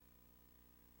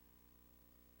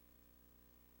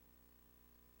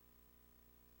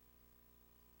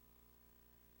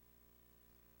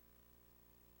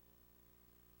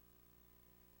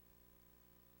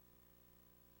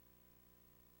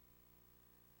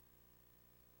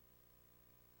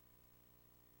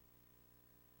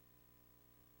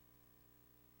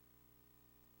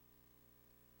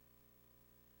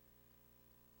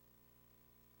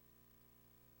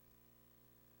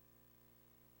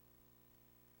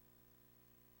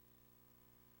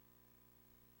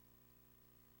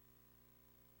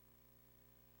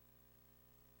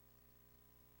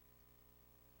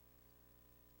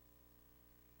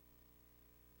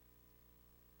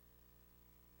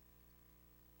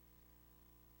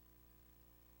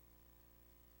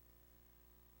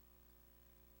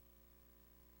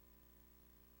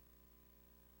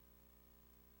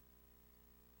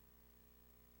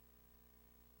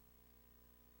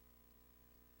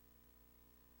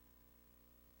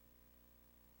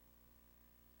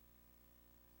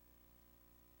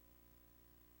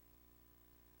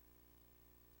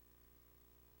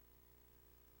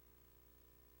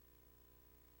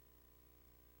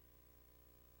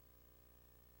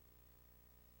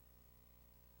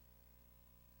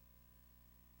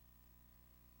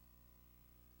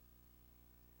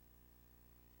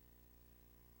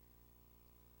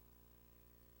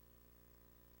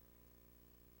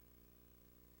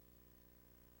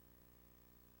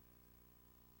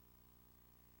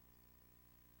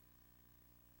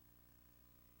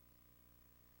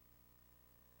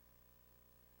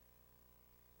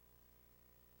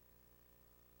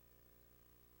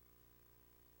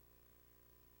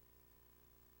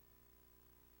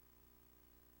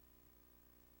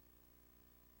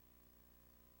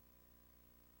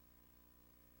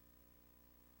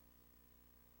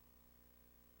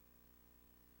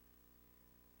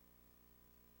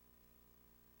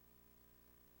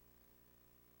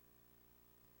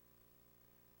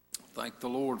Thank the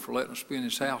Lord for letting us be in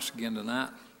His house again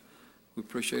tonight. We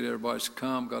appreciate everybody's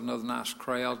come. Got another nice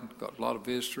crowd. Got a lot of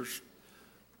visitors.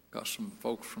 Got some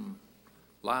folks from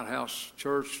Lighthouse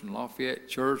Church and Lafayette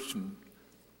Church and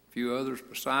a few others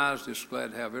besides. Just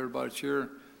glad to have everybody here.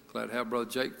 Glad to have Brother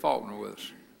Jake Faulkner with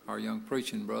us, our young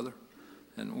preaching brother.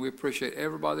 And we appreciate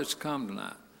everybody that's come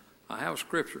tonight. I have a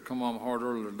scripture come on my heart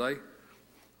earlier today.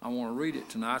 I want to read it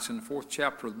tonight. It's in the 4th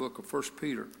chapter of the book of 1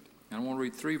 Peter. And I want to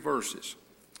read 3 verses,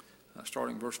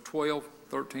 starting verse 12,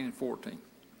 13, and 14.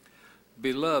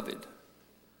 Beloved,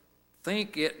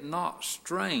 think it not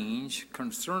strange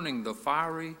concerning the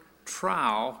fiery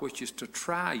trial which is to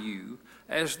try you,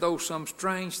 as though some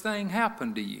strange thing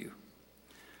happened to you.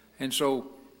 And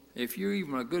so, if you're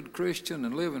even a good Christian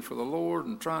and living for the Lord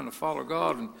and trying to follow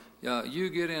God, and you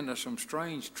get into some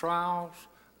strange trials,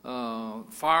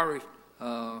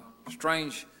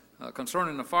 strange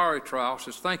concerning the fiery trial,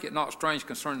 says, think it not strange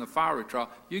concerning the fiery trial.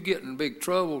 You get in big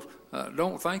trouble.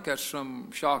 Don't think that's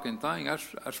some shocking thing.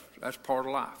 That's part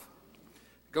of life.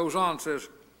 It goes on and says,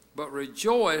 but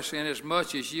rejoice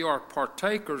inasmuch as ye are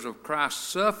partakers of Christ's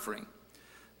suffering,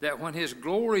 that when his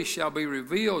glory shall be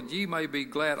revealed, ye may be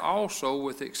glad also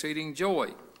with exceeding joy.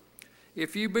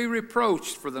 If ye be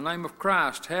reproached for the name of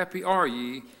Christ, happy are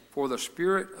ye, for the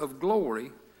Spirit of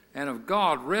glory and of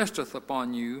God resteth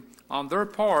upon you. On their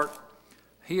part,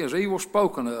 he is evil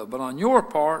spoken of, but on your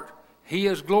part, he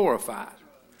is glorified.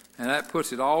 And that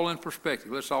puts it all in perspective.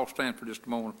 Let's all stand for just a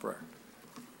moment of prayer.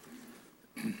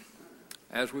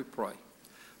 As we pray.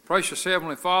 Precious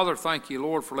Heavenly Father, thank you,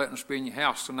 Lord, for letting us be in your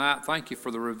house tonight. Thank you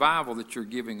for the revival that you're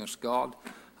giving us, God.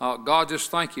 God, just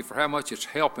thank you for how much it's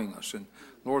helping us. And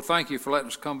Lord, thank you for letting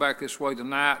us come back this way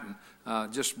tonight,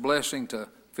 and just blessing to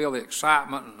feel the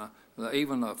excitement and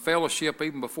even the fellowship,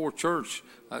 even before church,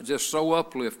 just so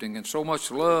uplifting and so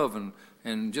much love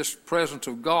and just presence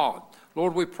of God.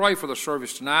 Lord, we pray for the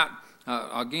service tonight.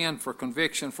 Again, for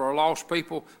conviction for our lost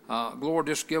people. Lord,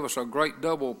 just give us a great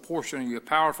double portion of your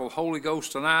powerful Holy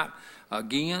Ghost tonight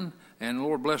again. And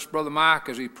Lord, bless Brother Mike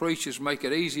as he preaches. Make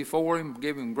it easy for him.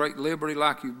 Give him great liberty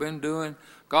like you've been doing.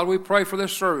 God, we pray for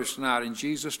this service tonight in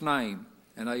Jesus' name,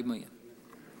 and amen.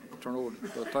 Turn over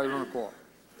to the Taylor and the choir.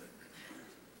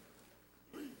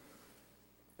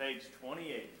 Page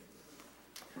 28.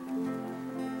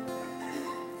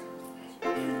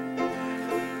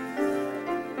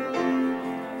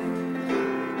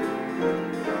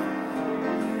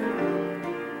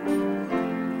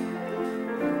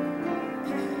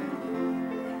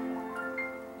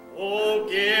 Oh,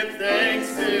 give thanks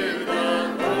to the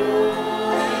Lord.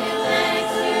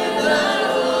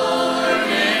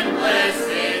 And bless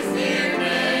his dear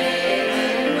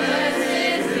name.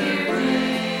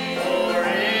 For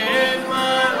in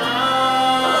my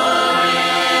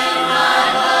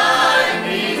life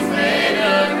he's made a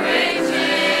great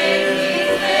change.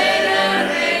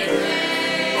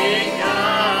 He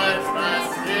guides my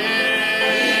steps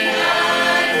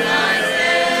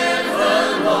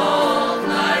along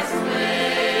life's way,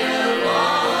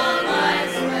 along life's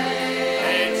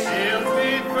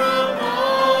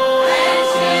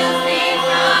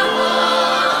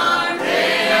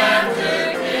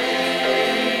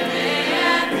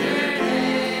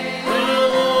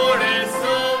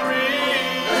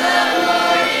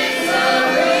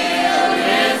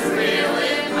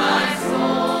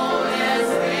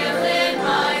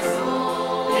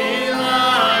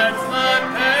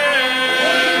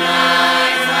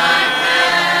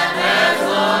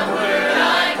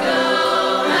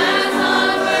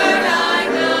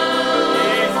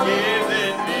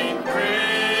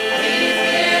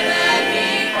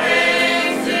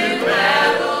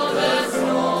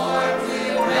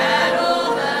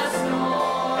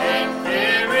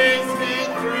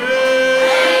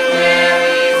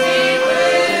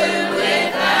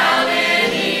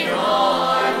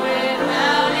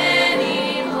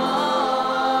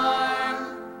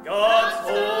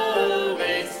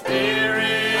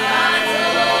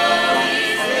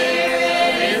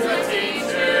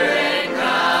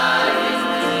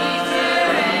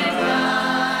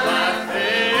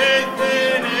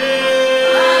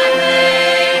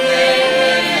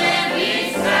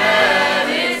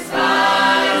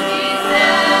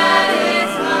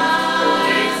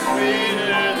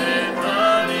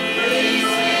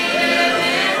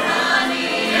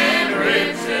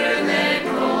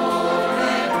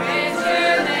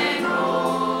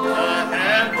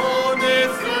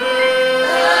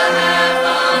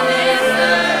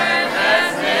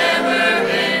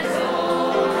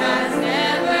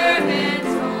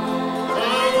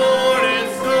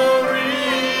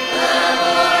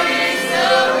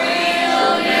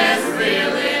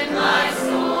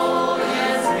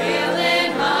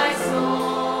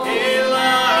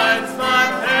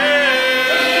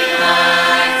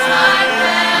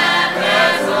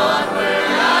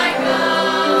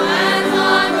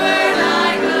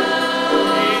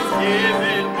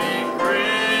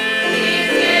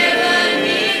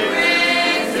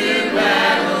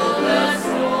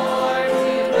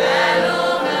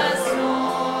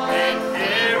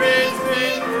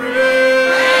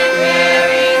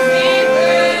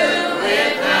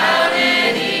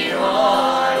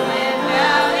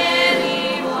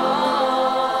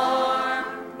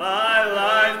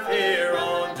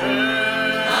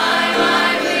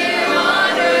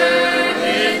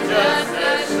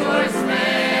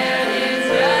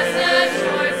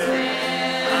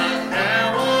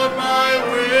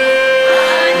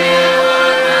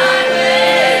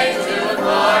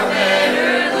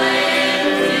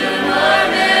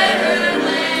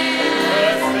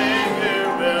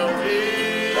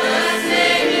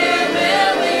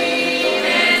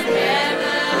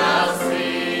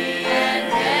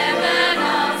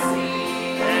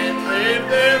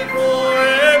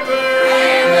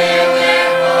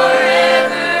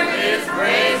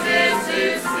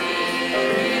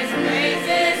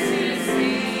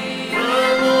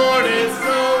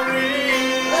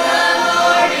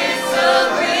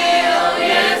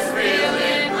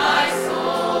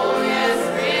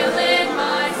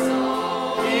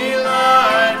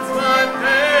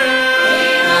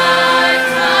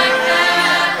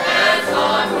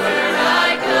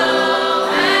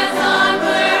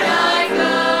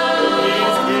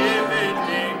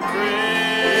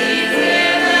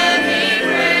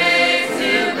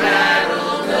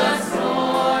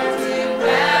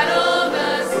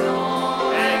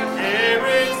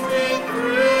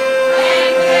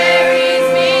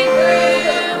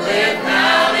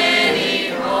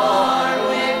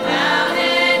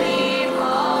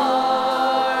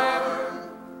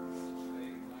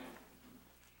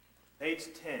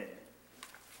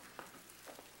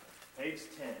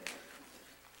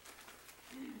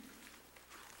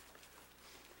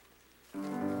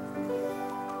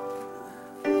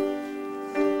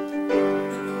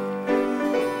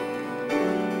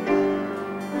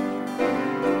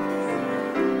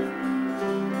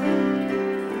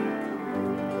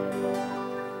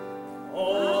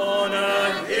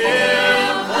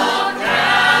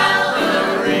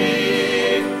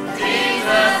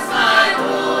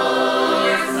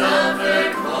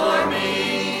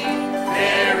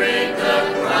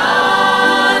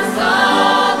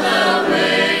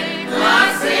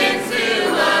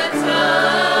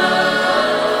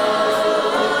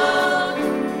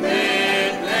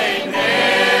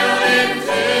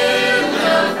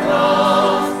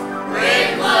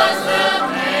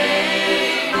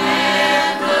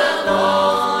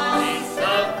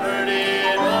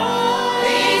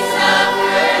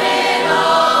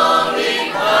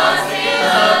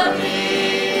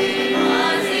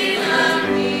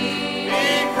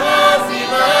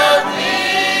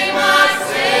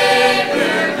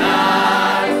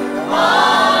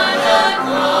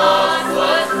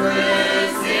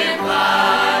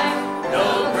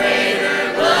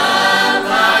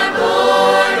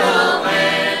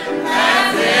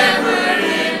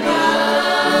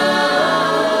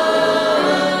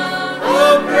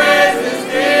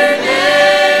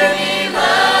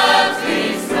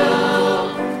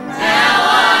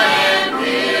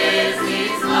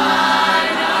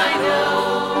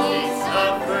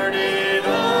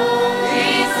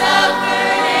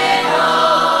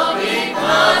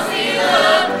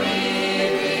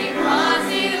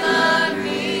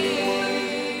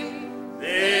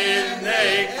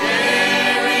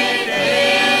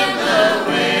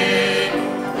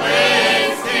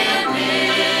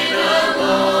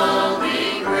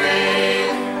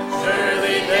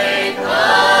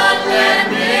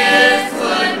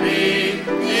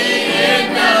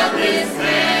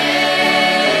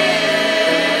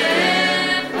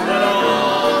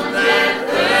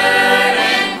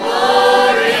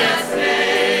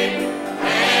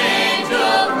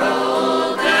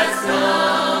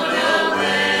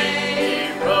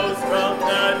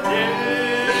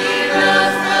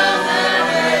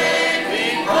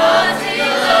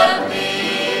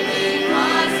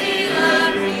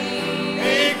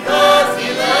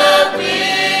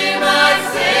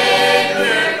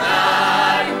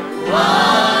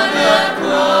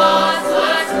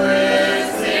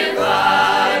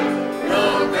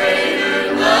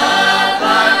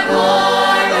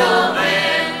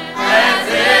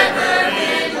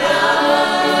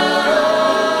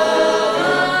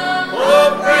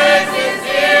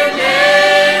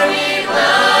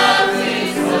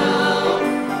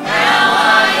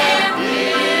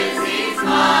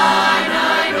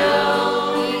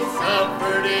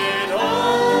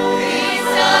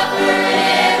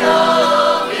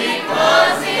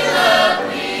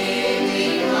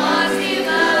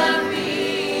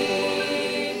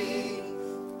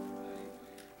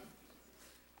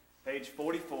Page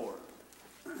 44.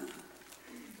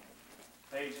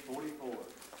 Page 44.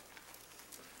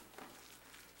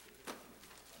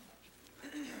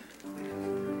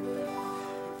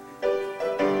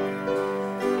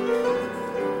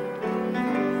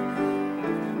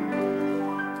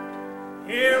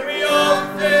 Here we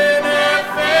often have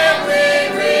family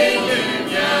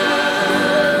reunions.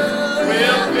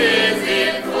 We'll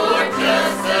visit for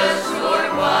just a short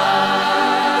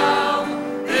while.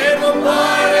 Then we'll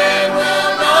part and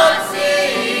we'll not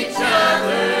see each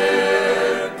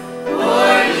other for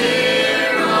a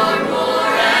year or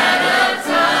more at a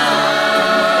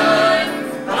time.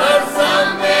 But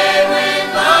someday when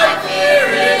life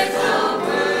here is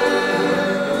over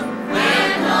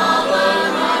and all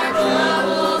of our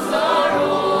troubles are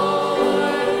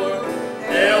o'er,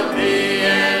 there'll be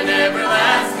an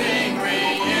everlasting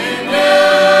reunion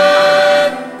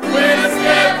when I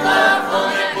step off on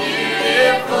that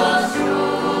beautiful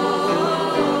shore.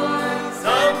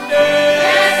 Someday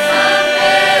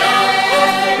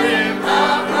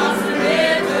I'll cross the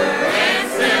river and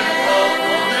step off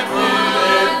on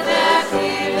that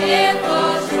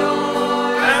beautiful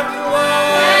shore. After a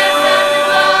while,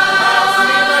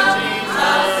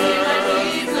 I'll see my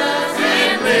Jesus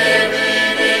and live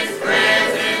in His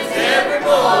presence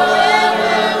evermore.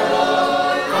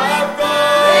 I've got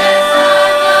a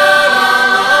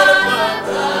lot of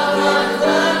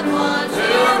loved ones who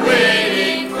are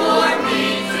waiting for me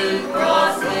to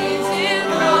cross o'er.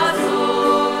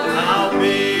 I'll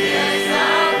be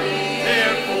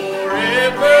there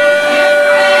forever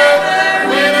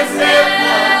when I step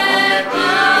off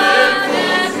on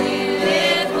that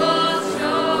beautiful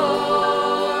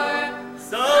shore.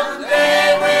 Someday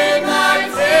when my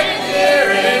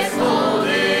tenure is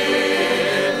holding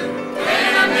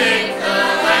and I make the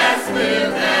last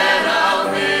move that I'll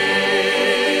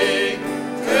make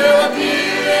to a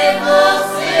beautiful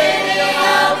city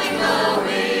I'll be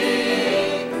going,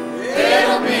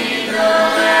 it'll be the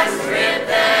last trip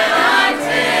that I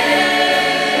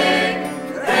take.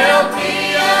 There'll be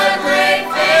a great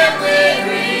family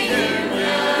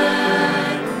reunion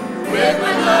with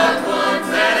my loved ones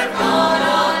that have gone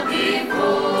on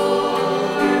before.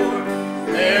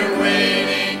 They're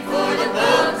waiting for the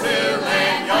boat to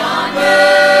land yonder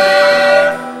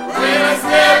when I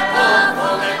step off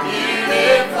on that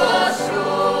beautiful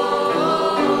shore.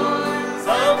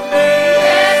 Someday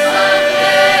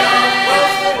I'll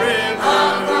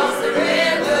cross the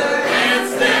river and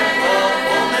step off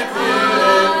on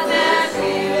that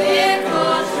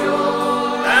beautiful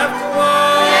shore. After a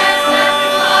while,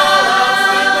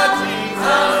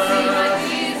 I'll see my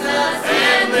Jesus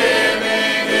and live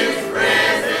in His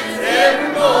presence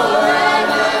evermore.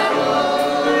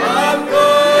 I've got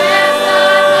a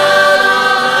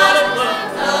lot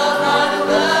of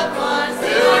loved ones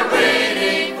who are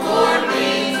waiting for me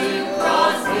to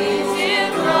cross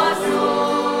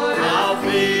o'er. I'll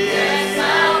be there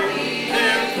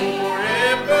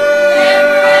forever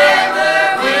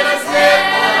when I step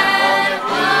off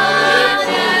on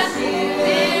that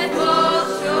beautiful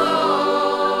shore.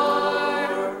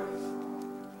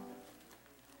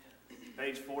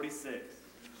 Page 46.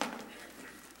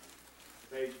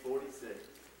 Page 46.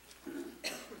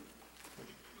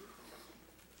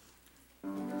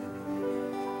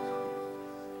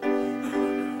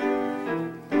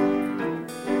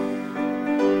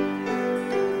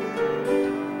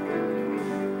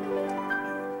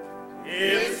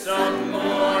 If some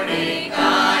morning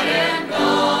I am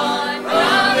gone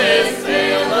from this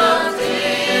vale of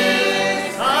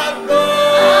tears, I'm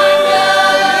going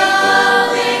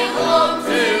home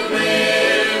to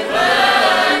live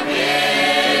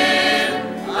again.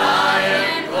 I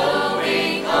am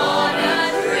going on a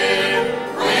trip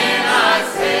when I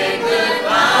say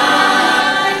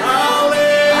goodbye. I'll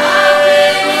live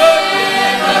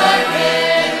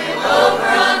again over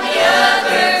on the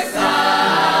other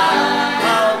side.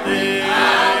 I'll live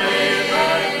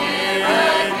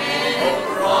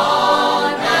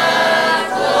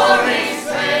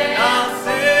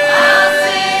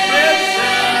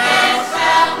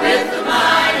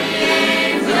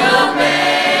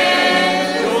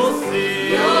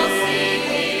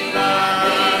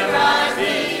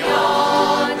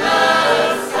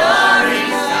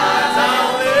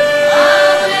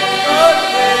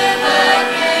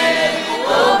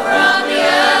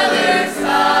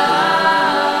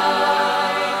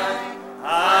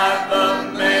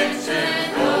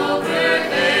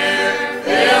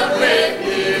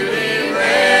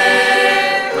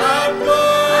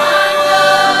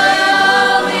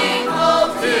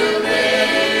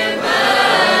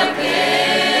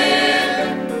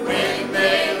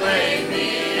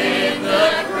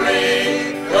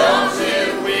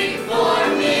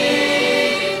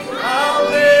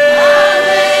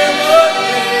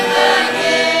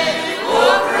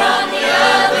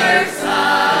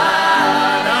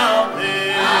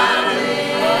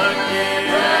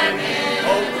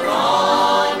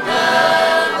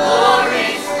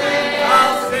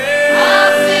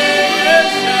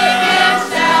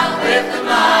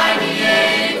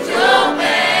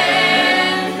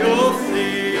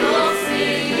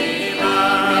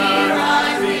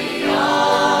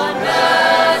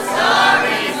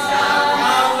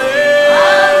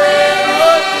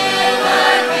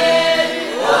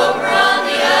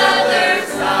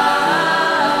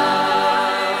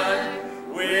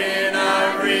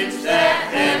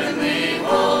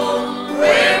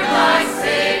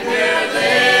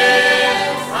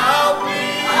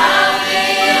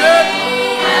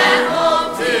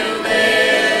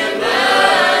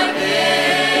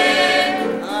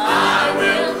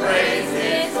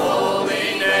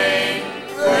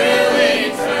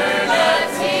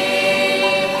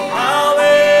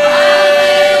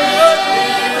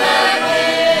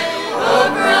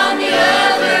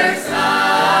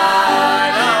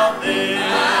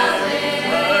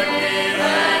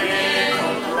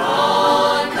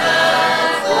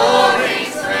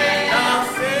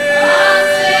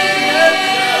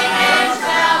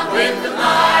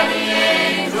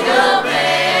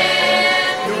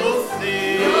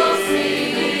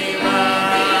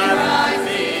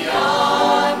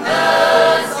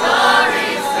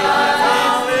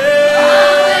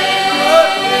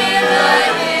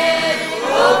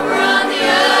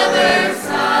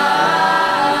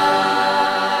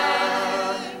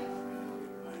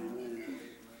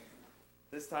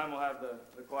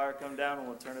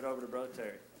it over to Brother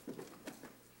Terry.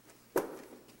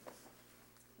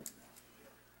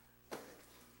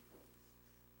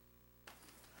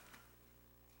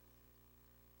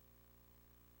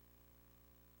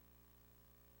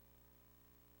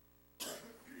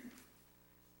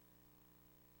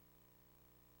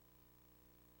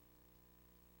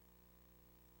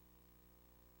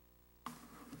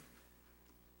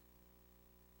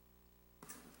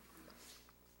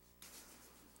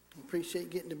 Appreciate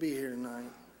getting to be here tonight.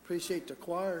 Appreciate the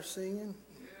choir singing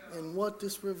and what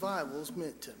this revival's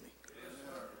meant to me.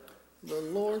 The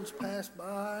Lord's passed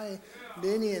by,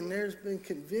 Denny, and there's been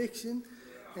conviction,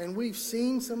 and we've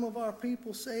seen some of our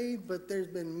people saved, but there's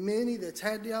been many that's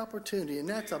had the opportunity, and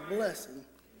that's a blessing.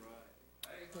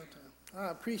 But, I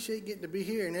appreciate getting to be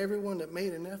here and everyone that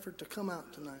made an effort to come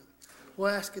out tonight. We'll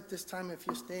ask at this time if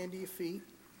you stand to your feet.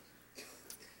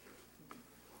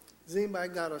 Has anybody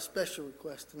got a special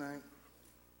request tonight?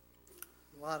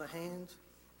 A lot of hands.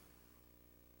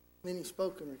 Any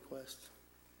spoken requests?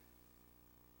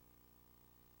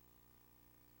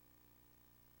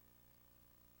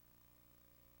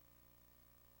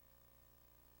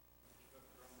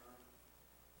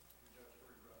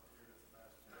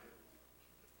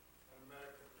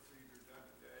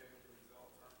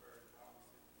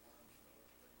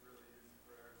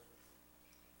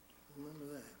 Remember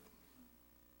that.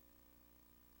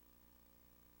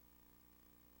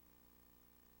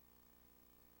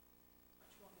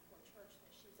 Before church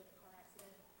that she was in a car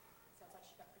accident. It sounds like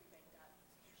she got pretty banged up.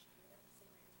 So she did have to say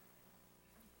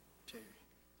Terry.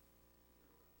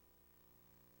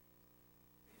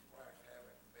 His wife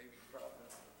having baby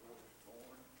problems before he was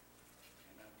born,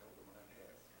 and I told him I'd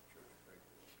have church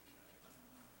paperwork tonight.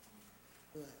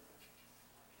 Right.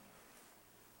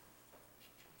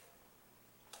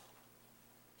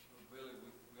 Well, Billy,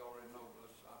 we already know,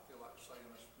 but I feel like saying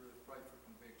let's really pray for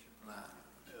conviction tonight.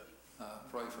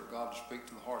 Pray for God to speak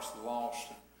to the hearts of the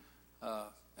lost.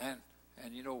 And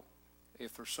you know,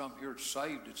 if there's some here that's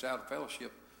saved that's out of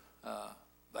fellowship,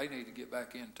 they need to get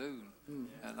back in too.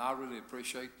 And I really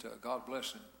appreciate God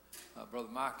blessing Brother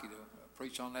Mikey to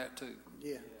preach on that too.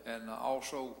 Yeah. And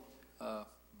also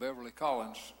Beverly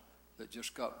Collins that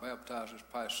just got baptized this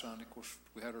past Sunday. Of course,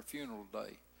 we had her funeral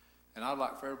today. And I'd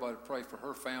like for everybody to pray for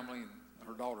her family and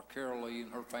her daughter Carol Lee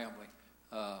and her family.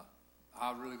 I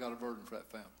really got a burden for that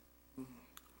family.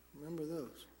 Remember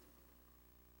those.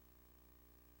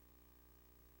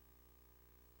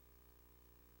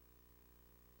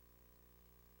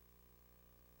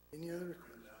 Any other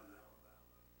requests?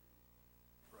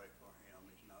 Pray for him,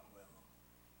 he's not well.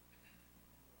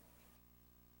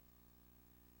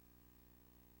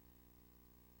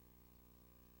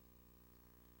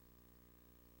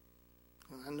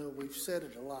 I know we've said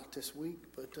it a lot this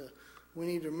week, but we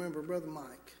need to remember Brother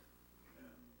Mike.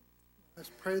 Let's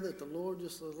pray that the Lord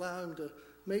just allow him to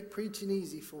make preaching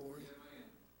easy for him.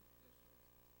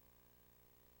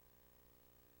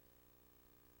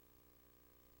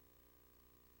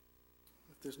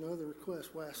 If there's no other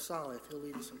request, we'll ask Solly if he'll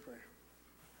lead us in prayer.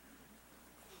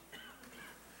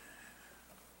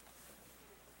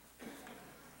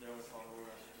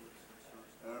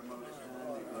 Our most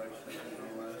holy, gracious, and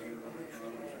everlasting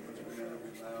Father, which we never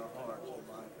be our hearts and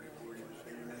minds before you this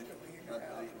evening. I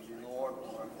thank you, Lord,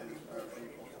 for our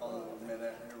people calling and met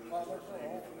at here with us this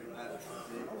evening. We might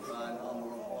be crying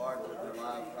humble and hard that their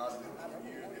lives, God, be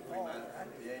used. If we might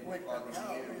be able, Father, to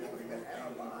use, if we might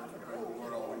come to the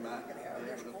world, we might be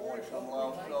able to point some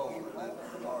lost soul and that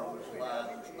marvelous life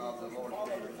of the Lord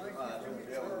Jesus Christ, who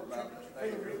deals about the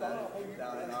Savior that is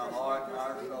down in our heart,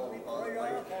 our soul, Father,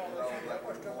 make it so that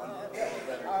we're going to feel a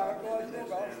better country than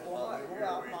this is, Father. Here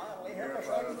we hear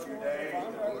about a few days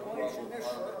that we're troubled,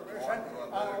 Father, going to a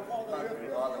better country,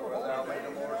 Father, where thou made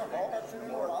the more sickness and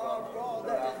more trouble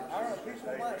throughout the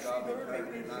Savior, God, we pray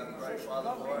thee, and I pray,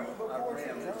 Father, for our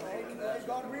friends this evening, that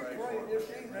God, we pray pray for this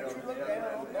evening that you look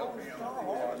down on help those him,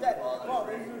 strongholds that,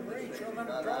 Father, you reach them and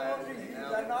draw to you.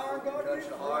 And our God, we pray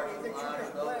that you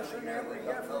just bless in every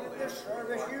effort in this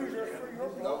service. Use us for your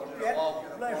glory. Yet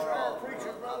bless our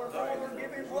preacher, brother, Father,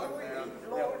 give him what we need,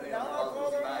 Lord. Now,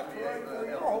 Father, I pray for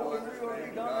your holy will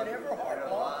be done in every heart,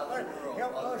 Father.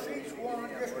 Help us each one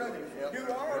just to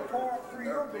do our part for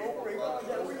your glory, God,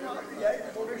 that we might be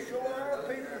able to show our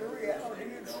people the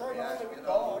reality and serve of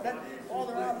God. And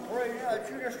Father, I pray that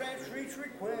you just answer each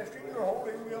request in your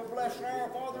holy will. Bless our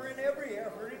Father in every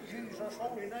effort. In Jesus'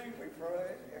 holy name we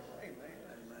pray. Amen.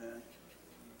 Amen.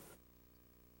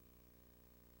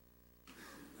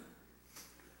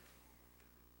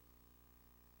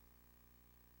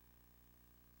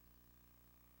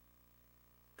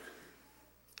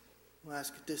 We'll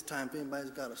ask at this time if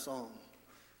anybody's got a song.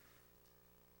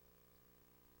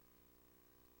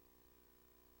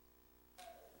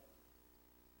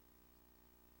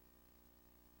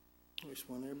 We just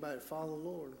want everybody to follow the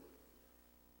Lord.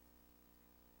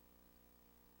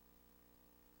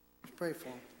 Let's pray for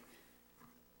them.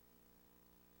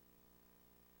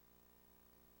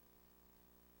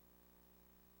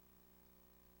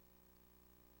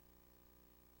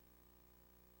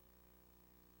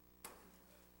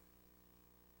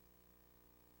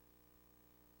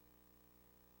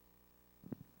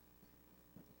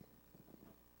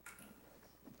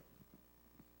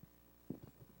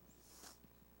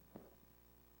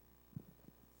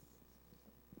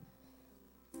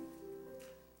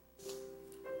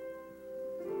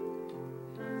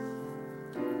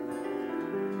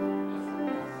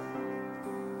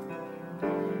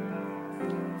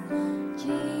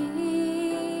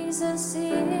 Jesus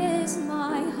is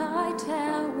my high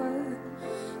tower.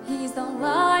 He's the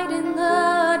light in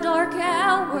the dark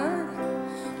hour.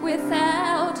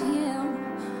 Without him,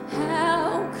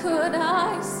 how could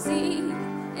I see?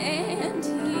 And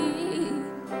he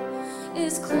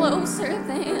is closer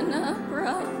than a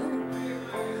brother.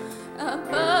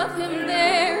 Above him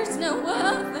there's no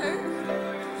other.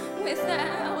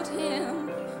 Without him,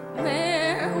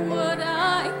 where would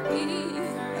I be?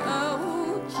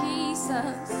 Oh,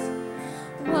 Jesus,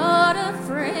 what a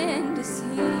friend is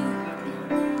he.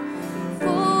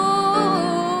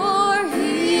 For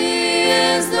he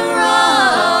is the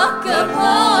rock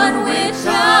upon which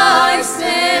I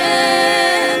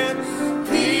stand.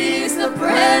 He's the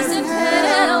present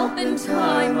help in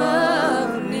time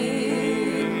of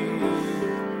need.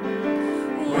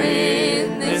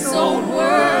 When this old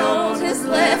world has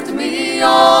left me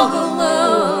all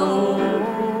alone,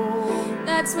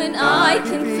 that's when I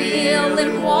can feel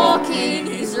him walking,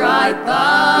 he's right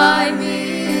by me.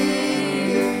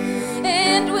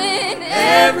 And when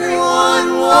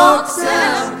everyone walks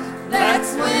out,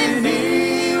 that's when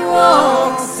he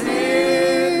walks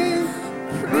in,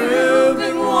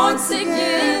 proving once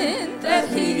again that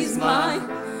he's my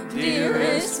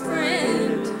dearest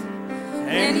friend.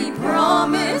 And he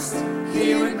promised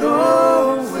he would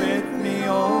go with me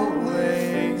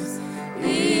always,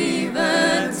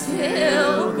 even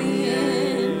till the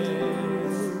end.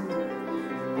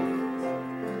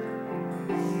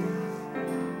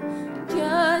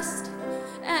 Just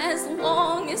as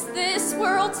long as this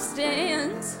world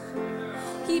stands,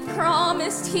 he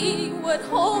promised he would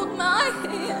hold my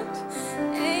hand,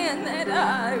 and that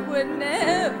I would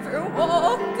never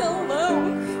walk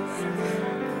alone.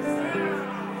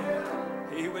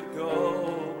 He would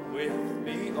go with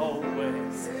me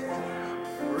always,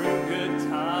 through good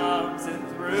times and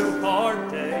through hard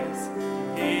days.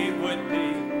 He would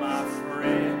be my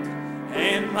friend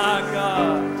and my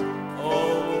God.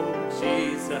 Oh,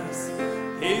 Jesus,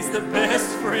 he's the best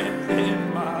friend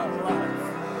in my life.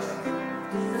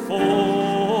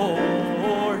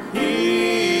 For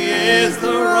he is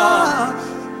the rock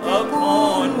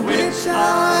upon which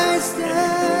I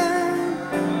stand.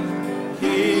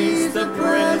 He's the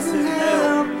present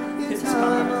help in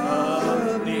time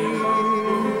of need.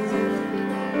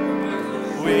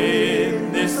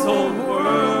 When this old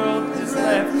world has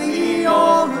left me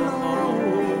all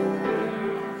alone,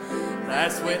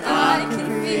 that's when I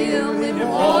can feel him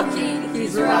walking,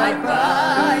 he's right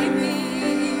by me.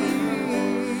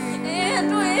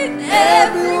 And when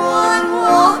everyone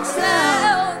walks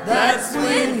out, that's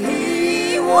when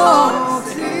he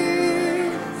walks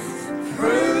in,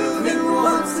 proving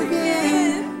once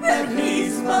again that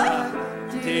he's my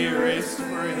dearest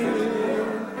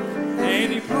friend.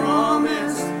 And he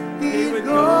promised he would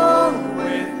go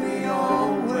with me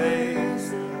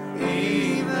always,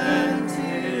 even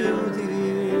till the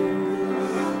end.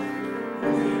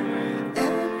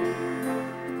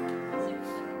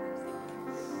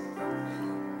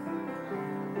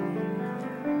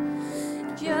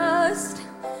 Just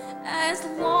as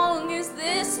long as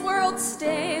this world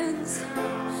stands,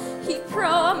 he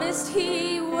promised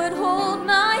he would hold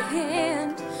my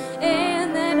hand,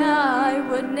 and that I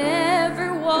would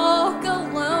never walk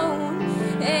alone.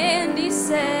 And he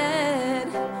said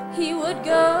he would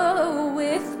go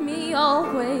with me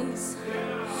always,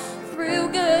 through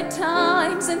good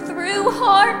times and through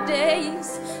hard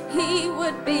days. He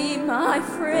would be my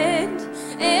friend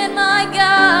and my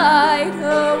guide.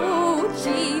 Oh,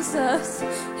 Jesus,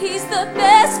 he's the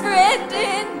best friend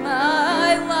in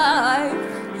my life.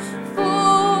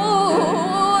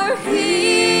 For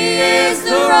he is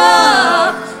the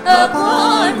rock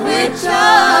upon which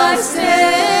I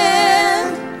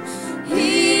stand.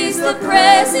 He's the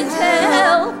present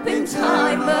help in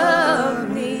time of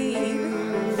need.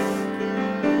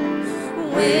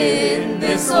 When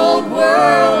this old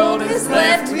world has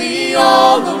left me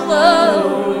all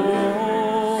alone,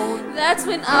 that's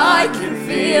That's when I can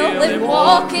feel Him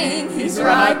walking, He's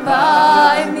right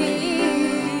by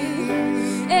me.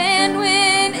 And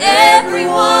when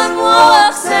everyone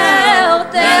walks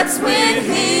out, that's when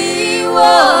He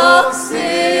walks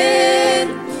in,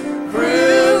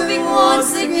 proving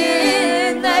once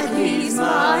again that He's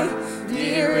my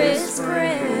dearest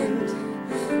friend.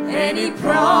 And He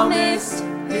promised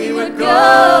He would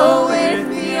go with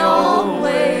me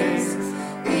always,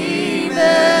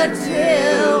 even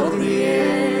till the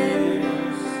end.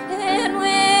 And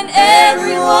when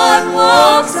everyone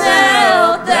walks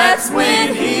out, that's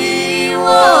when He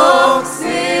walks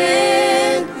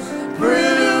in,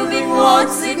 proving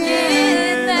once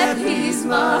again that He's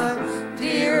my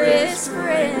dearest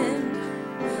friend.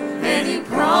 And He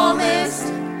promised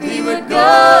He would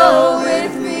go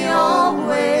with me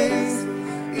always,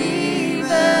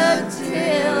 even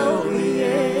till the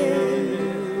end.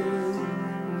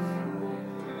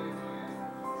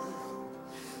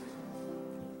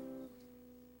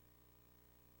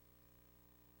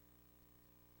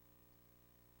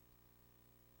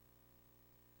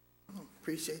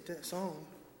 Appreciate that song.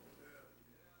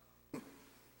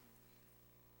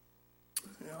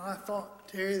 I thought,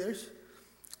 Terry,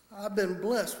 I've been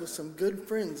blessed with some good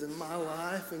friends in my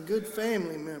life and good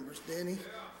family members, Denny.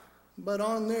 But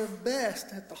on their best,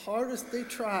 at the hardest they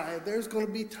try, there's going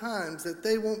to be times that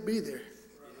they won't be there,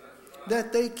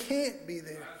 that they can't be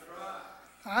there.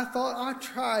 I thought I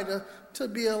try to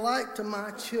be a light to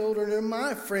my children and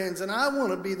my friends, and I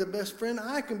want to be the best friend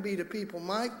I can be to people,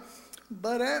 Mike.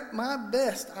 But at my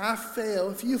best, I fail.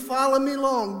 If you follow me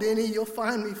long, Denny, you'll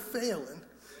find me failing.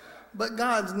 But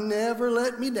God's never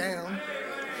let me down.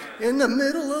 In the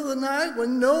middle of the night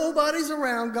when nobody's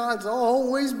around, God's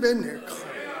always been there.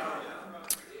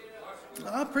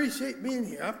 I appreciate being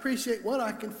here. I appreciate what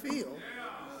I can feel.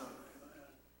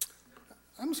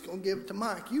 I'm just going to give it to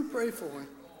Mike. You pray for him.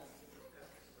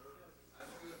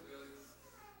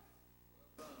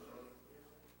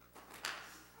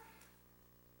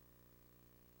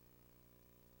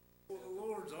 Well, the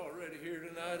Lord's already here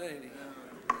tonight, ain't He?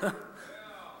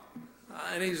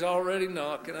 And He's already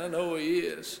knocking. I know He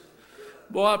is.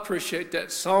 Boy, I appreciate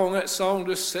that song. That song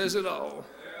just says it all.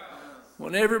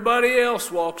 When everybody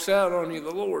else walks out on you,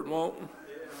 the Lord won't.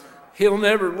 He'll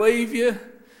never leave you,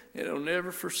 and He'll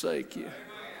never forsake you.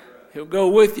 He'll go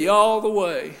with you all the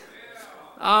way.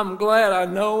 I'm glad I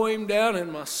know Him down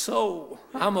in my soul.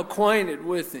 I'm acquainted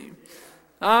with Him.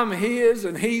 I'm His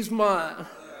and He's mine.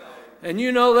 And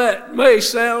you know that may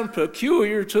sound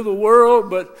peculiar to the world,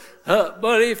 but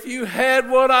if you had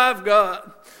what I've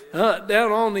got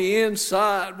down on the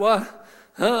inside, why,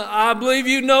 I believe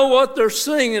you know what they're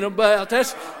singing about.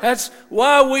 That's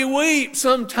why we weep.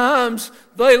 Sometimes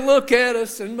they look at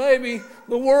us and maybe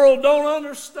the world don't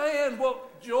understand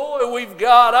what joy we've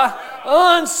got.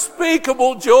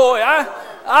 Unspeakable joy.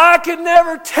 I can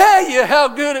never tell you how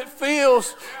good it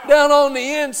feels down on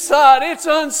the inside. It's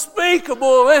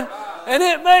unspeakable, and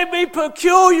it may be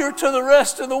peculiar to the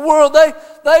rest of the world.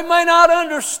 They may not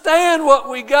understand what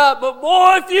we got, but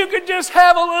boy, if you could just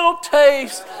have a little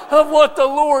taste of what the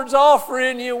Lord's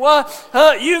offering you,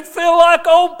 you'd feel like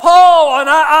old Paul. And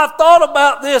I thought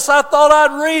about this. I thought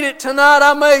I'd read it tonight.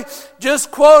 I may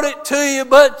just quote it to you,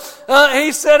 but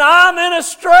he said, I'm in a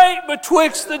strait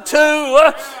betwixt the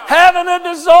two, having a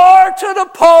desire to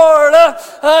depart.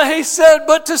 He said,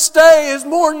 but to stay is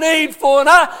more needful. And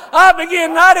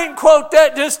I didn't quote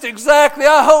that just exactly.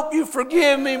 I hope you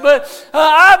forgive me, but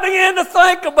I began to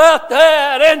think about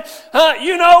that. And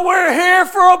we're here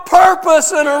for a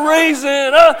purpose and a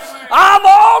reason. I'm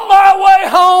on my way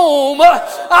home.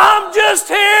 I'm just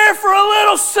here for a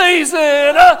little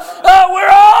season. We're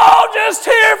all just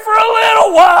here for a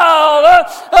little while.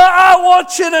 I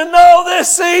want you to know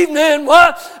this evening,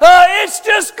 it's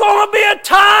just going to be a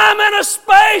time and a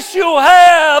space you'll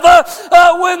have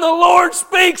when the Lord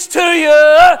speaks to you.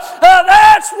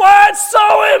 That's why it's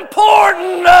so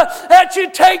important that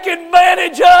you take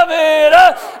advantage of it.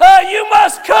 You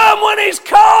must come when He's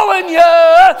calling you.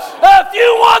 If you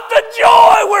want the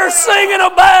joy we're singing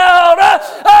about,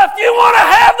 if you want to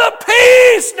have the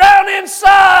peace down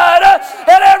inside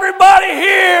that everybody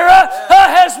here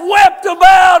has wept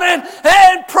about and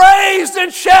praised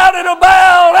and shouted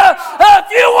about, if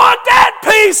you want that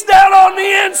peace down on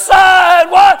the inside,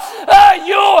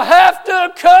 you'll have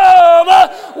to come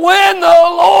when the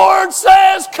Lord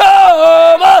says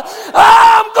come.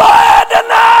 I'm glad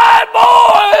tonight,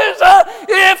 boys,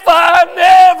 if I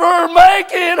never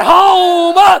make it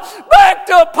home back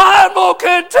to Pineville,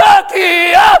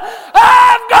 Kentucky,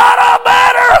 I've got a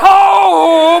better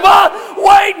home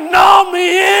waiting on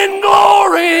me in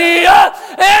glory.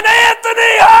 And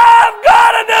Anthony, I've got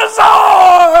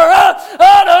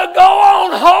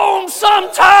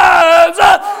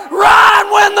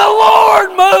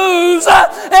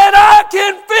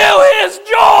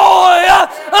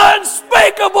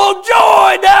unspeakable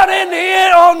joy down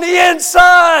on the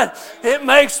inside. It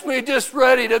makes me just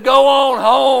ready to go on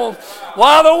home.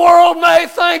 While the world may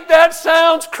think that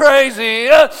sounds crazy,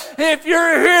 if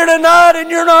you're here tonight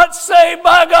and you're not saved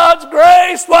by God's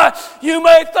grace, why, you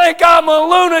may think I'm a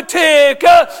lunatic.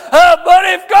 But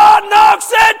if God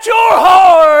knocks at your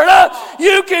heart,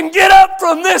 you can get up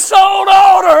from this old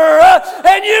altar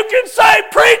and you can say,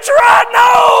 preacher, I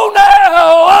know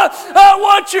now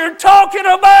what you're talking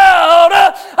about.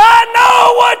 I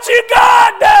know what you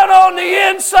got down on the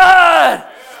inside.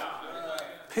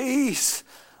 Peace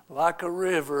like a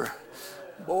river.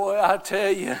 Boy, I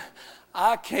tell you,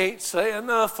 I can't say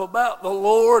enough about the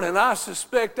Lord, and I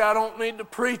suspect I don't need to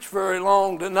preach very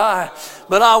long tonight.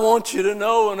 But I want you to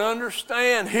know and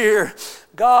understand here,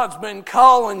 God's been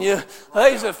calling you.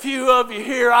 There's a few of you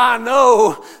here I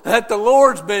know that the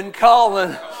Lord's been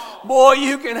calling. Boy,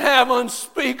 you can have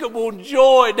unspeakable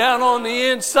joy down on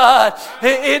the inside.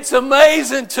 It's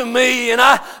amazing to me, and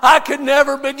I could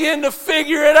never begin to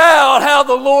figure it out how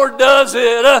the Lord does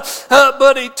it.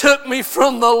 But He took me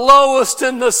from the lowest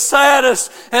and the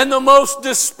saddest and the most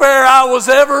despair I was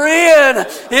ever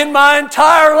in my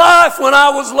entire life when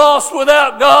I was lost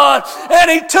without God.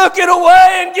 And He took it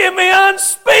away and gave me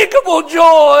unspeakable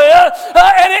joy.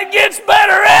 And it gets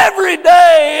better every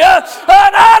day.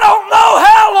 And I don't know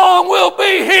how long we'll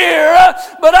be here,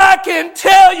 but I can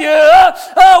tell you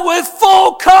with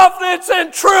full confidence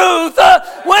and truth,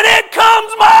 when it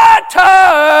comes my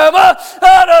time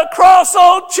to cross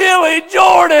old chilly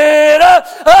Jordan,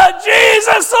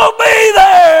 Jesus will be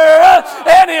there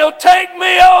and He'll take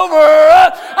me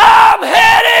over. I'm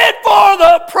headed for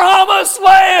the promised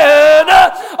land.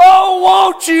 Oh,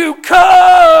 won't you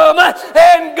come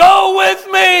and go with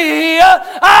me?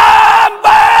 I'm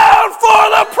bound for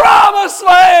the promised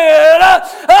land.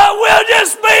 We'll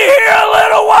just be here a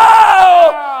little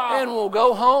while and we'll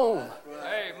go home.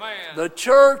 Amen. The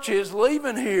church is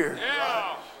leaving here.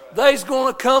 There's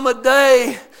going to come a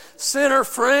day, sinner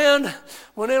friend,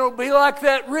 when it'll be like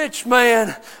that rich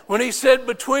man when he said,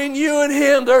 between you and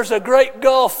him there's a great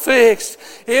gulf fixed.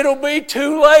 It'll be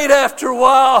too late after a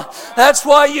while. That's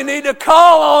why you need to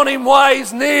call on Him while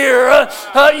He's near.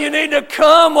 You need to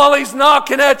come while He's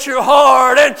knocking at your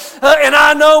heart. And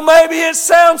I know maybe it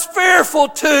sounds fearful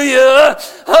to you,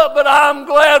 but I'm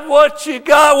glad what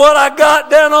I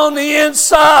got down on the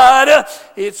inside,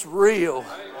 it's real.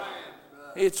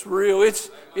 It's real.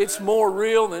 It's more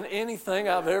real than anything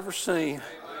I've ever seen.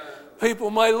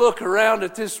 People may look around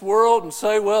at this world and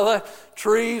say, well, that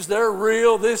trees, they're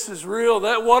real, this is real.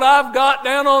 That what I've got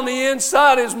down on the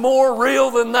inside is more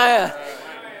real than that.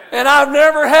 And I've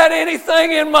never had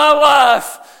anything in my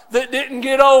life that didn't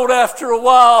get old after a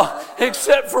while,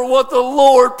 except for what the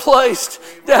Lord placed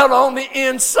down on the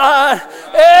inside.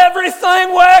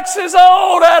 Everything waxes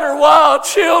old after a while,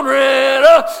 children.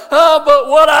 But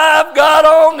what I've got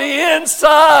on the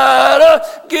inside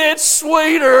gets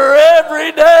sweeter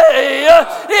every day.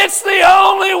 It's the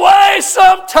only way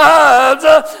sometimes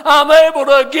I'm able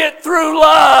to get through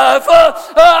life.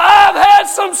 I've had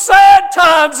some sad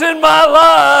times in my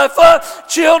life.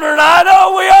 Children, I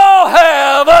know we all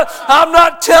have. I'm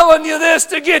not telling you this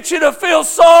to get you to feel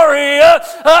sorry.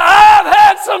 I've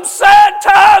had some sad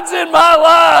times in my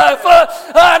life,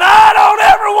 and I don't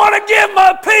ever want to give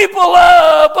my people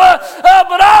up.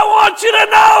 But I want you to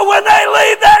know when they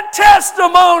leave that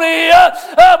testimony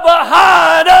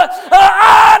behind,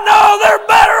 I know they're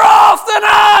better off than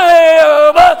I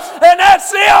am. And that's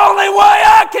the only way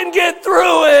I can get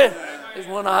through it, is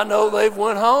when I know they've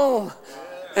went home.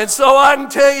 And so I can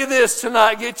tell you this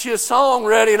tonight, get you a song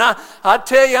ready. And I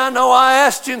tell you, I know I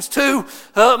asked you too,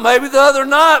 maybe the other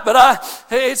night, but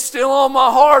it's still on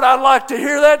my heart. I'd like to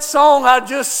hear that song. I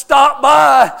just stopped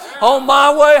by on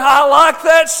my way. I like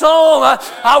that song.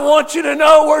 I want you to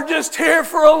know we're just here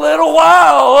for a little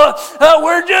while.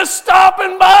 We're just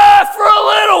stopping by for a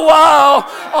little while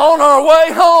on our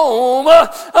way home.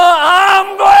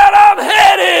 I'm glad I'm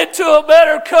headed to a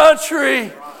better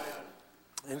country.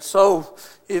 And so,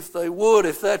 if they would,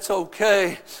 if that's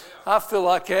okay, I feel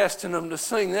like asking them to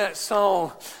sing that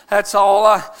song. That's all.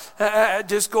 I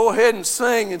just go ahead and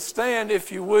sing and stand,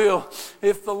 if you will.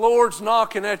 If the Lord's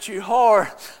knocking at your heart,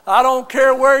 I don't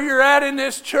care where you're at in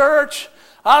this church.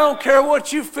 I don't care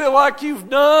what you feel like you've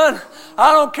done.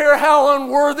 I don't care how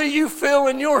unworthy you feel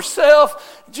in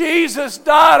yourself. Jesus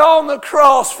died on the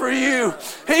cross for you.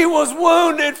 He was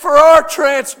wounded for our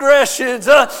transgressions.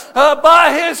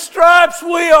 By His stripes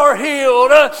we are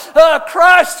healed.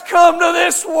 Christ come to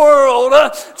this world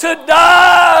to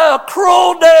die a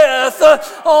cruel death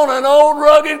on an old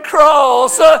rugged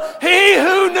cross. He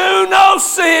who knew no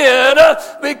sin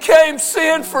became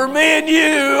sin for me and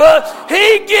you.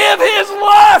 He gave His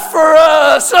life for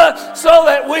us so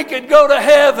that we could go to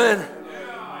heaven.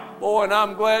 Boy, and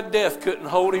I'm glad death couldn't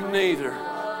hold Him neither.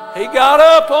 He got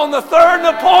up on the third and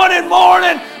appointed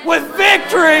morning with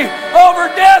victory over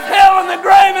death, hell, and the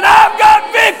grave, and I've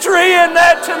got victory in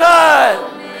that tonight.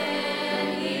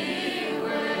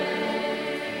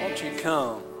 Won't you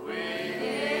come?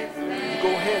 You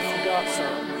go ahead if you got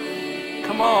something.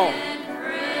 Come on.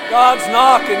 God's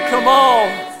knocking. Come on.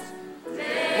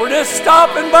 We're just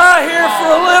stopping by here for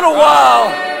a little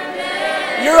while.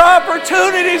 Your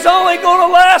opportunity's only going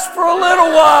to last for a little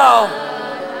while.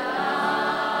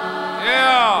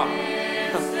 Yeah.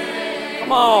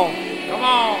 Come on. Come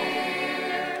on.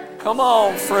 Come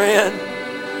on, friend.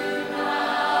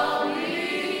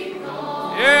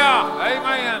 Yeah.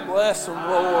 Amen. Bless them,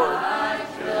 Lord.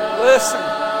 Listen.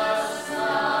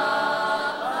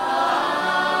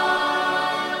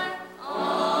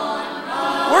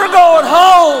 We're going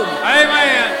home.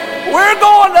 Amen. We're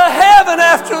going to heaven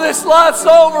after this life's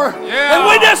over. Yeah. And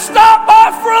we just stopped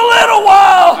by for a little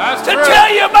while That's to true.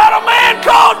 tell you about a man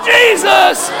called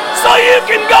Jesus so you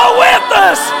can go with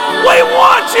us. We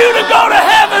want you to go to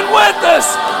heaven with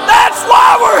us. That's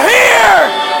why we're here.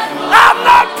 I'm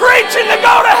not preaching to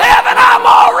go to heaven. I'm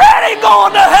already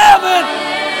going to heaven.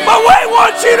 But we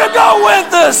want you to go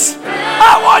with us.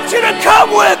 I want you to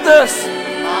come with us.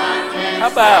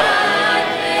 How about it?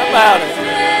 How about it?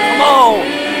 Come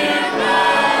on.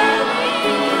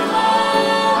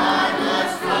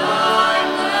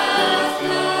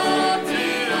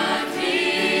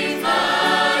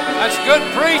 That's good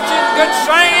preaching, good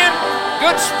singing,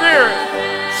 good spirit.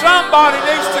 Somebody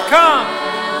needs to come.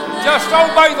 Just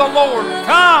obey the Lord.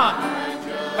 Come.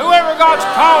 Whoever God's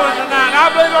calling tonight, I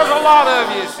believe there's a lot of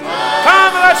you. Come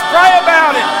and let's pray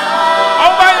about it.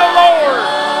 Obey the Lord.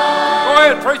 Go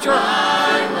ahead, preacher.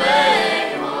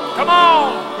 Come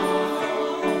on.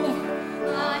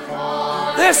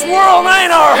 This world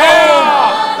ain't our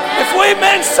home. If we've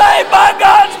been saved by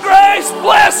God's grace,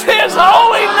 bless His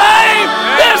holy name.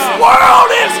 This world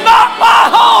is not my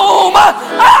home.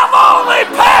 I'm only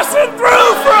passing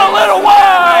through for a little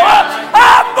while.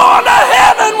 I'm going to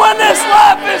heaven when this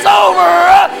life is over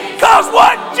because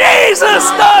what Jesus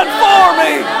done for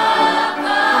me.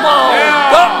 Come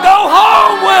on, go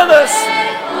home with us.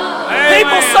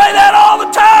 People say that all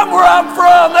the time where I'm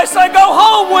from. They say, go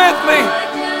home with me.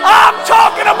 I'm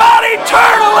talking about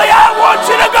eternally. I want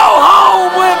you to go home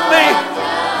with me.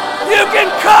 You can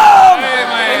come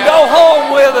and go home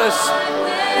with us.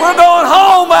 We're going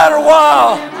home after a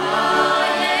while.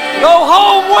 Go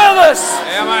home with us.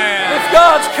 If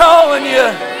God's calling you.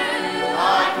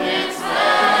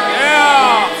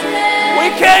 We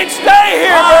can't stay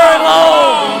here very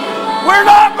long. We're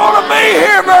not going to be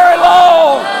here very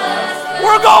long.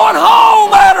 We're going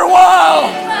home after a while.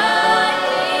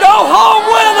 Go home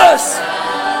with us.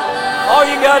 All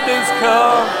you got to do is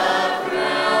come.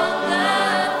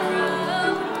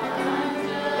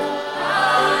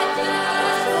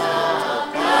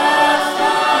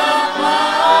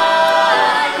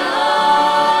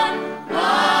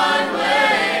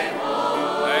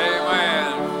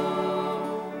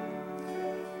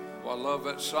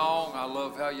 Song. I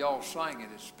love how y'all sing it.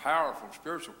 It's powerful,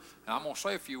 spiritual. And I'm going to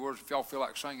say a few words. If y'all feel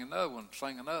like singing another one,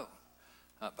 sing another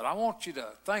one. But I want you to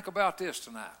think about this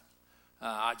tonight.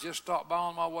 I just stopped by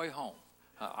on my way home.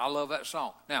 I love that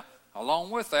song. Now,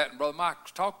 along with that, and Brother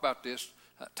Mike's talked about this,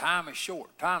 time is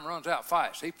short. Time runs out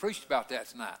fast. He preached about that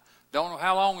tonight. Don't know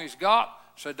how long he's got.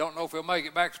 Said don't know if he'll make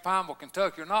it back to Pineville,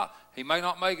 Kentucky or not. He may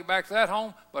not make it back to that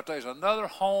home, but there's another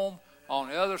home on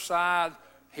the other side.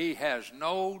 He has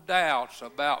no doubts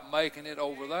about making it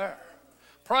over there.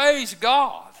 Praise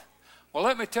God. Well,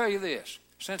 let me tell you this.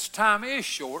 Since time is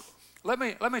short, let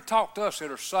me talk to us that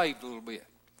are saved a little bit.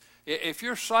 If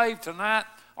you're saved tonight,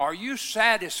 are you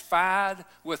satisfied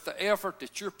with the effort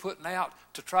that you're putting out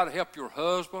to try to help your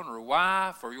husband or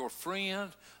wife or your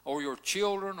friend or your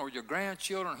children or your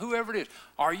grandchildren, whoever it is?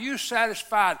 Are you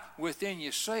satisfied within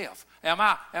yourself? Am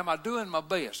I doing my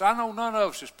best? I know none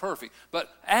of us is perfect, but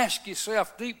ask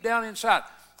yourself deep down inside,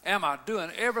 am I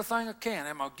doing everything I can?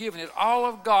 Am I giving it all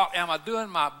I've got? Am I doing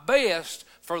my best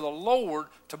for the Lord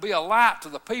to be a light to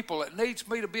the people that needs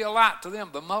me to be a light to them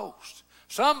the most?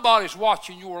 Somebody's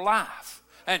watching your life.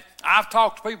 And I've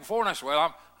talked to people before and I said,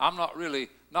 well, I'm not really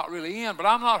not really in, but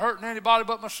I'm not hurting anybody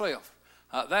but myself.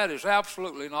 That is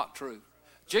absolutely not true.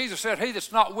 Jesus said, he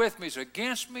that's not with me is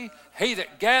against me. He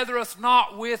that gathereth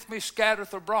not with me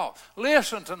scattereth abroad.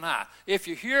 Listen tonight. If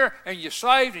you're here and you're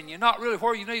saved and you're not really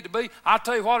where you need to be, I'll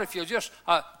tell you what, if you'll just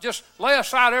lay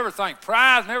aside everything,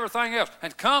 pride and everything else,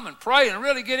 and come and pray and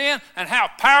really get in and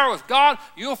have power with God,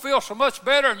 you'll feel so much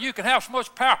better and you can have so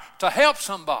much power to help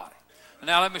somebody.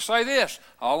 Now let me say this,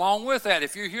 along with that,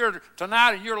 if you're here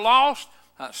tonight and you're lost,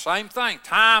 same thing.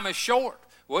 Time is short.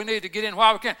 We need to get in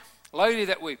while we can. Lady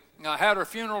that we had her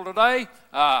funeral today,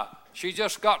 she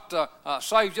just got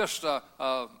saved just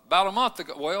about a month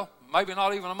ago. Well, maybe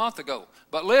not even a month ago.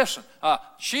 But listen,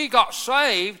 she got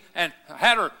saved and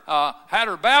had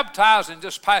her baptized in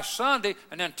this past Sunday,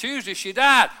 and then Tuesday she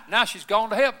died. Now she's gone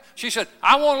to heaven. She said,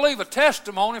 I want to leave a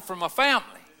testimony for my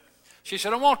family. She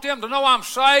said, I want them to know I'm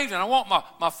saved, and I want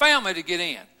my family to get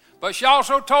in. But she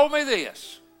also told me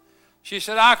this. She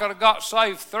said, I could have got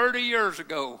saved 30 years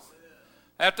ago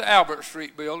at the Albert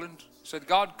Street building. Said,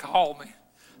 God called me.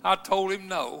 I told him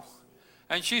no.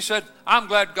 And she said, I'm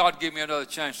glad God gave me another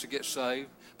chance to get saved.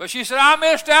 But she said, I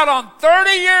missed out on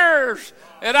 30 years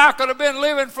that I could have been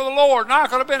living for the Lord, and I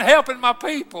could have been helping my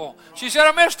people. She said,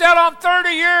 I missed out on 30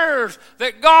 years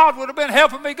that God would have been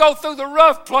helping me go through the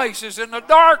rough places and the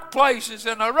dark places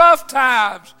and the rough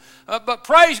times. But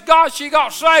praise God, she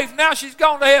got saved. Now she's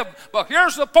gone to heaven. But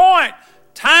here's the point.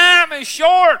 Time is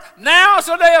short. Now is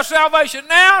the day of salvation.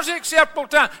 Now is the acceptable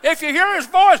time. If you hear his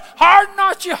voice, harden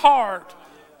not your heart.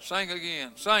 Sing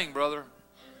again. Sing, brother.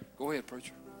 Go ahead,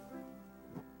 preacher.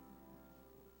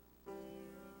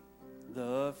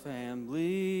 The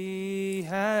family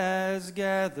has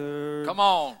gathered. Come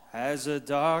on. As the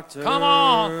doctors come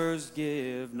on.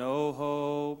 Give no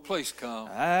hope. Please come.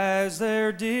 As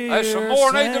their dear there's some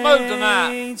more need to move tonight.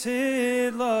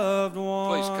 Sainted loved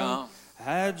one. Please come.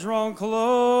 Had drawn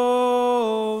closer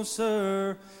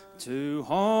to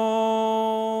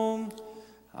home.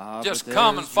 Just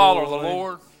come and follow the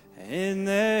Lord. In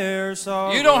their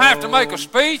sorrow. You don't have to make a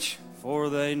speech. For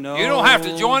they know you don't have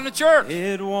to join the church.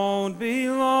 It won't be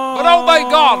long. But obey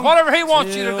God, whatever he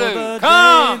wants you to do.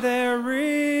 Come. They're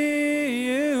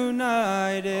reunited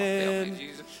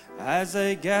as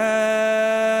they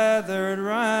gathered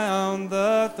round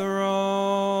the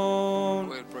throne.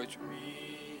 Go ahead, preacher.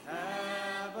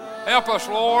 Help us,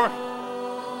 Lord.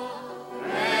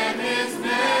 And his name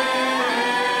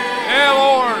yeah,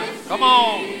 Lord. Come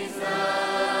on.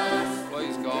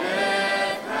 Please, God.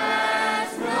 Death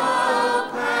has no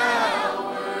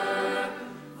power.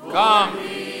 Come.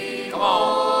 Come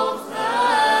on.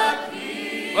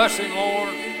 Bless him,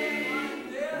 Lord.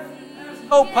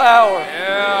 No power.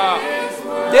 Yeah.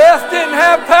 Death didn't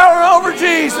have power over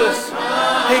Jesus.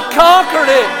 He conquered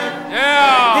it.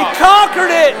 Yeah. He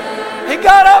conquered it. He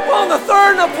got up on the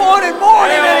third and appointed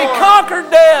morning and he conquered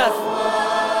death.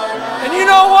 And you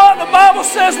know what? The Bible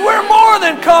says we're more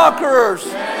than conquerors.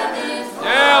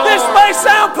 Yeah, this may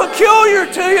sound peculiar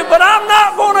to you, but I'm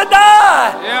not going to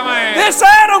die. Yeah, man. This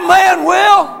Adam man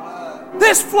will.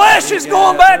 This flesh is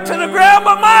going back to the ground,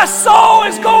 but my soul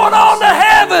is going on to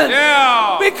heaven.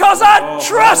 Yeah. Because I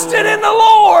trusted in the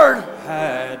Lord.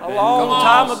 A long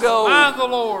time ago. Find the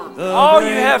Lord. All you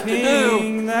have to do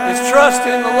is trust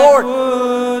in the Lord.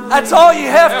 That's all you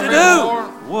have to do.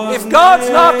 If God's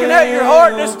knocking at your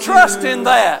heart, just trust in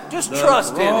that. Just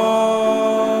trust in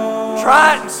it.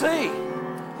 Try it and see.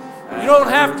 You don't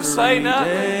have to say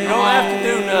nothing. You don't have to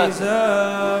do nothing.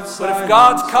 But if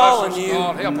God's calling you,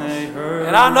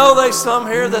 and I know there's some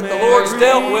here that the Lord's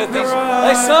dealt with. There's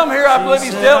some here I believe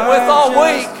He's dealt with all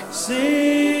week.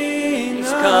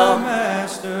 Just come.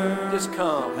 Just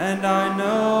come. And I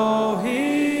know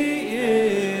He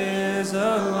is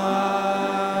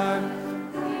alive.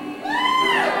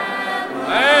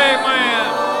 Amen.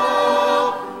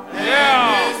 Yeah.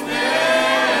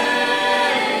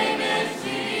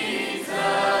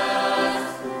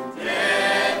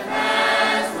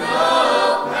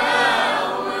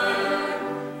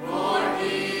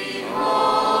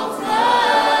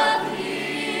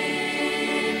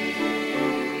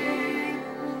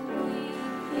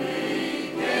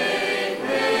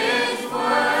 Word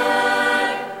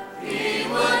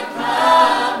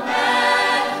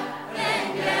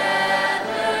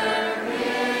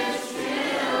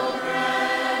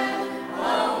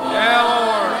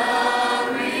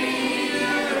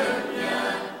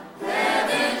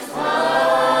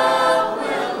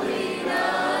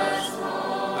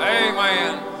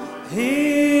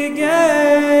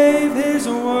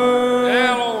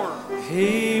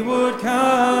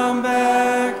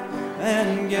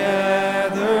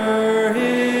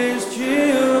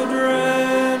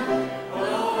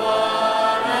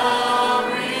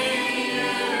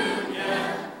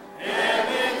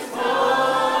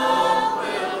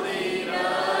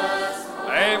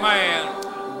Amen.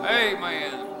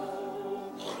 Amen.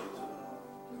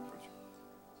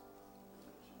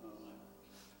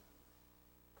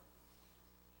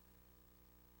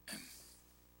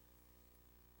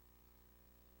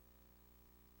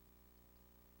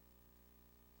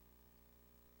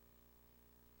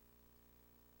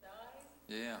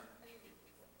 Yeah.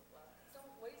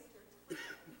 Don't waste your time,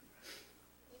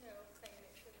 saying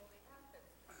it should only happen.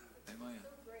 Amen. It's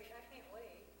so great, I can't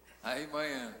wait.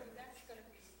 Amen. That's gonna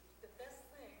be the best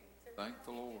thing. Thank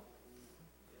the Lord.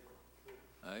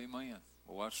 Amen.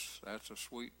 Well, that's a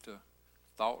sweet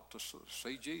thought to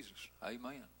see Jesus.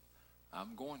 Amen.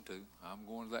 I'm going to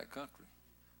that country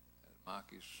that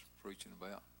Mike is preaching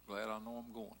about. Glad I know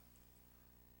I'm going.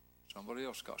 Somebody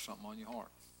else got something on your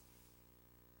heart.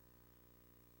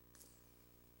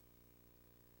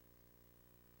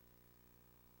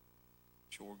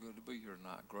 Sure good to be here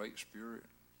tonight. Great spirit,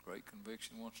 great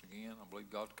conviction once again. I believe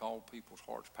God called people's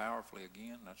hearts powerfully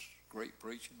again. That's great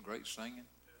preaching, great singing.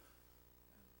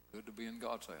 Good to be in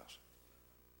God's house.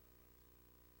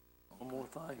 One more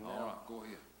thing now. All right, go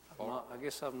ahead. I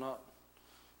guess I've not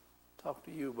talked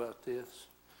to you about this.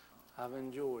 I've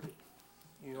enjoyed it.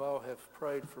 You all have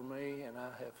prayed for me, and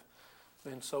I have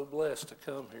been so blessed to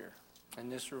come here.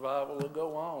 And this revival will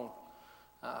go on.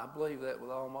 I believe that with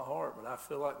all my heart, but I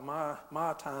feel like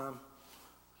my time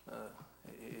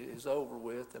is over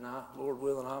with, and Lord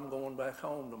willing, I'm going back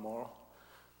home tomorrow.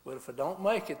 But if I don't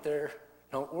make it there,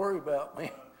 don't worry about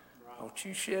me. Don't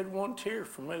you shed one tear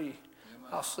for me. Amen.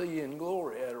 I'll see you in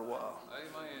glory after a while.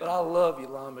 Amen. But I love you,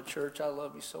 Lima Church. I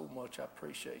love you so much. I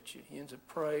appreciate you. You have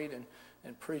prayed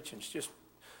and preaching. It's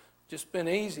just been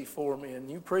easy for me, and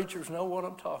you preachers know what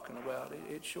I'm talking about.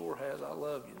 It sure has. I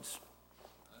love you.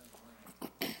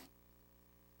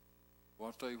 Well,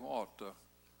 I'll tell you what,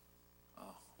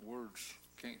 words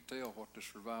can't tell what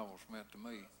this revival's meant to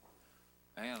me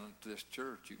and to this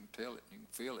church. You can tell it, you can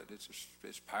feel it.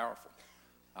 It's powerful.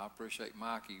 I appreciate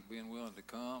Mikey being willing to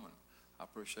come, and I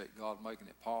appreciate God making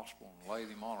it possible and laying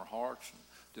him on our hearts and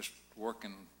just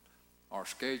working our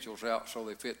schedules out so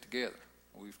they fit together.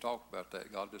 We've talked about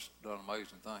that. God just done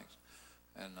amazing things,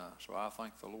 and so I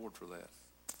thank the Lord for that.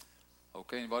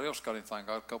 Okay, anybody else got anything?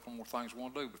 Got a couple more things we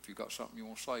want to do, but if you got something you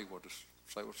want to say, well, just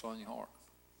say what's on your heart.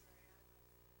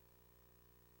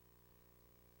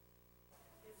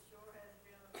 It sure has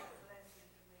been a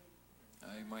blessing to me.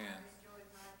 Amen. I enjoyed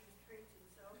Mikey's preaching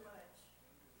so much.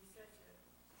 He's such a,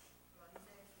 well,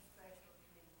 he's actually special to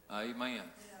me. Amen.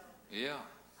 Yeah.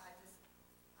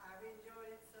 I've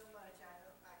enjoyed it so much. I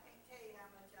can't tell you how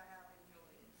much I have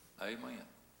enjoyed it. Amen.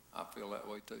 I feel that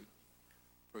way too.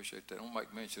 Appreciate that. I don't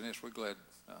make mention of this. We're glad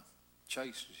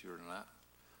Chase is here tonight.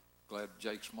 Glad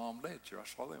Jake's mom and dad's here. I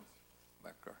saw them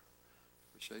back there.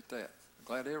 Appreciate that.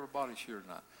 Glad everybody's here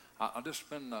tonight. I've just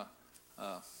been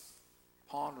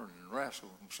pondering and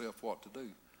wrestling with myself what to do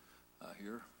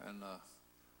here, and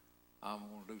I'm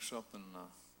going to do something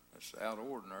that's out of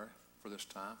ordinary for this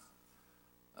time.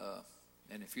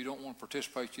 And if you don't want to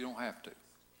participate, you don't have to.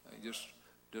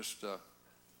 Just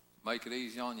make it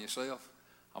easy on yourself.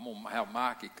 I'm going to have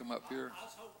Mikey come up here.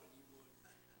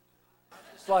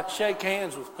 It's like shake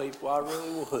hands with people. I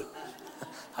really would.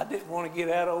 I didn't want to get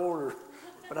out of order,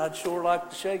 but I'd sure like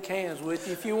to shake hands with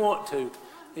you if you want to.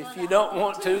 If you don't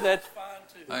want to, that's fine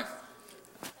too. Hey.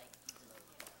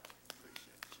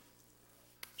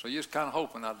 So you're just kind of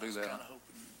hoping I'd do that.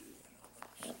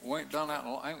 Huh? We ain't done that in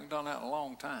a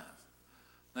long time.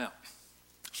 Now,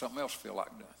 something else I feel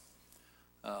like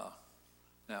doing.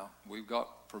 Now, we've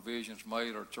got provisions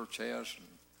made, our church has, and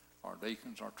our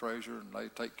deacons, our treasurer, and they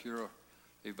take care of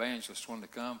evangelists when they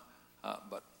come.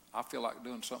 But I feel like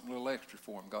doing something a little extra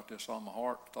for them. Got this on my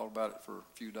heart, thought about it for a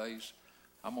few days.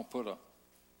 I'm going to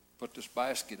put this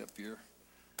basket up here,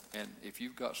 and if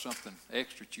you've got something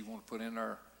extra that you want to put in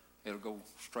there, it'll go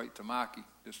straight to Mikey.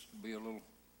 Just be a little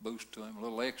boost to him, a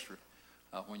little extra.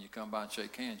 When you come by and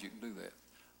shake hands, you can do that.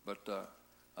 But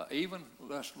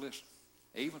let's listen.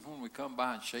 Even when we come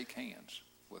by and shake hands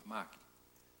with Mikey,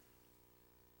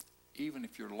 even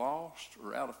if you're lost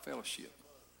or out of fellowship,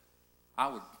 I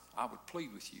would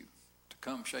plead with you to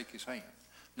come shake his hand.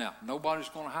 Now, nobody's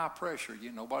going to high pressure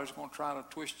you. Nobody's going to try to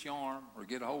twist your arm or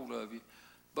get a hold of you.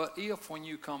 But if when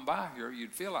you come by here,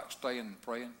 you'd feel like staying and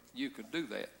praying, you could do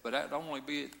that. But that'd only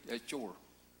be at your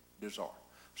desire.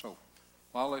 So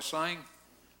while they sing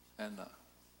and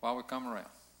while we come around.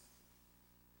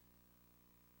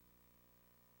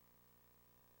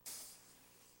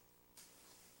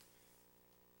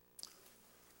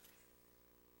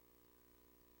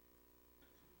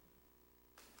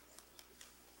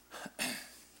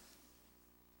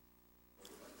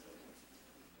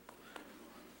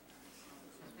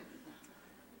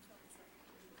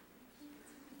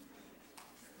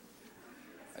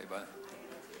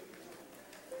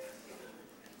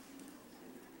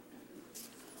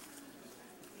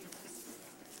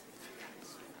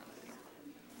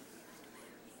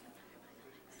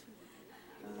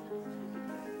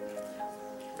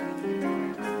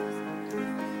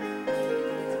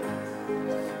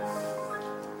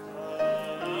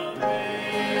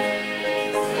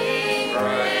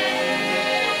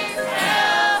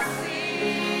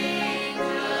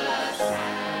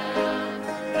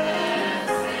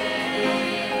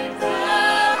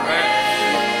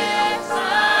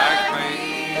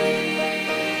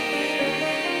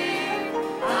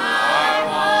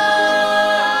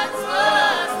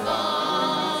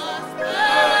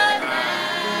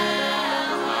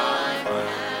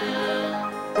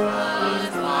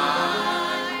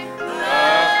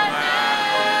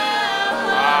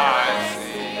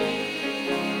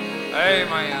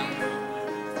 Amen.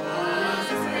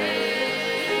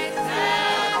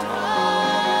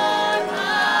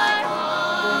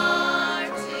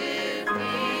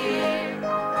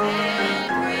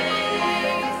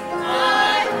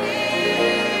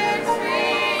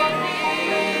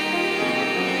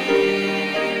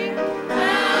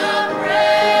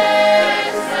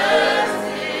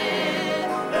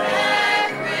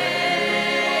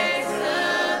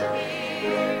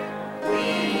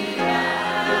 We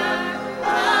are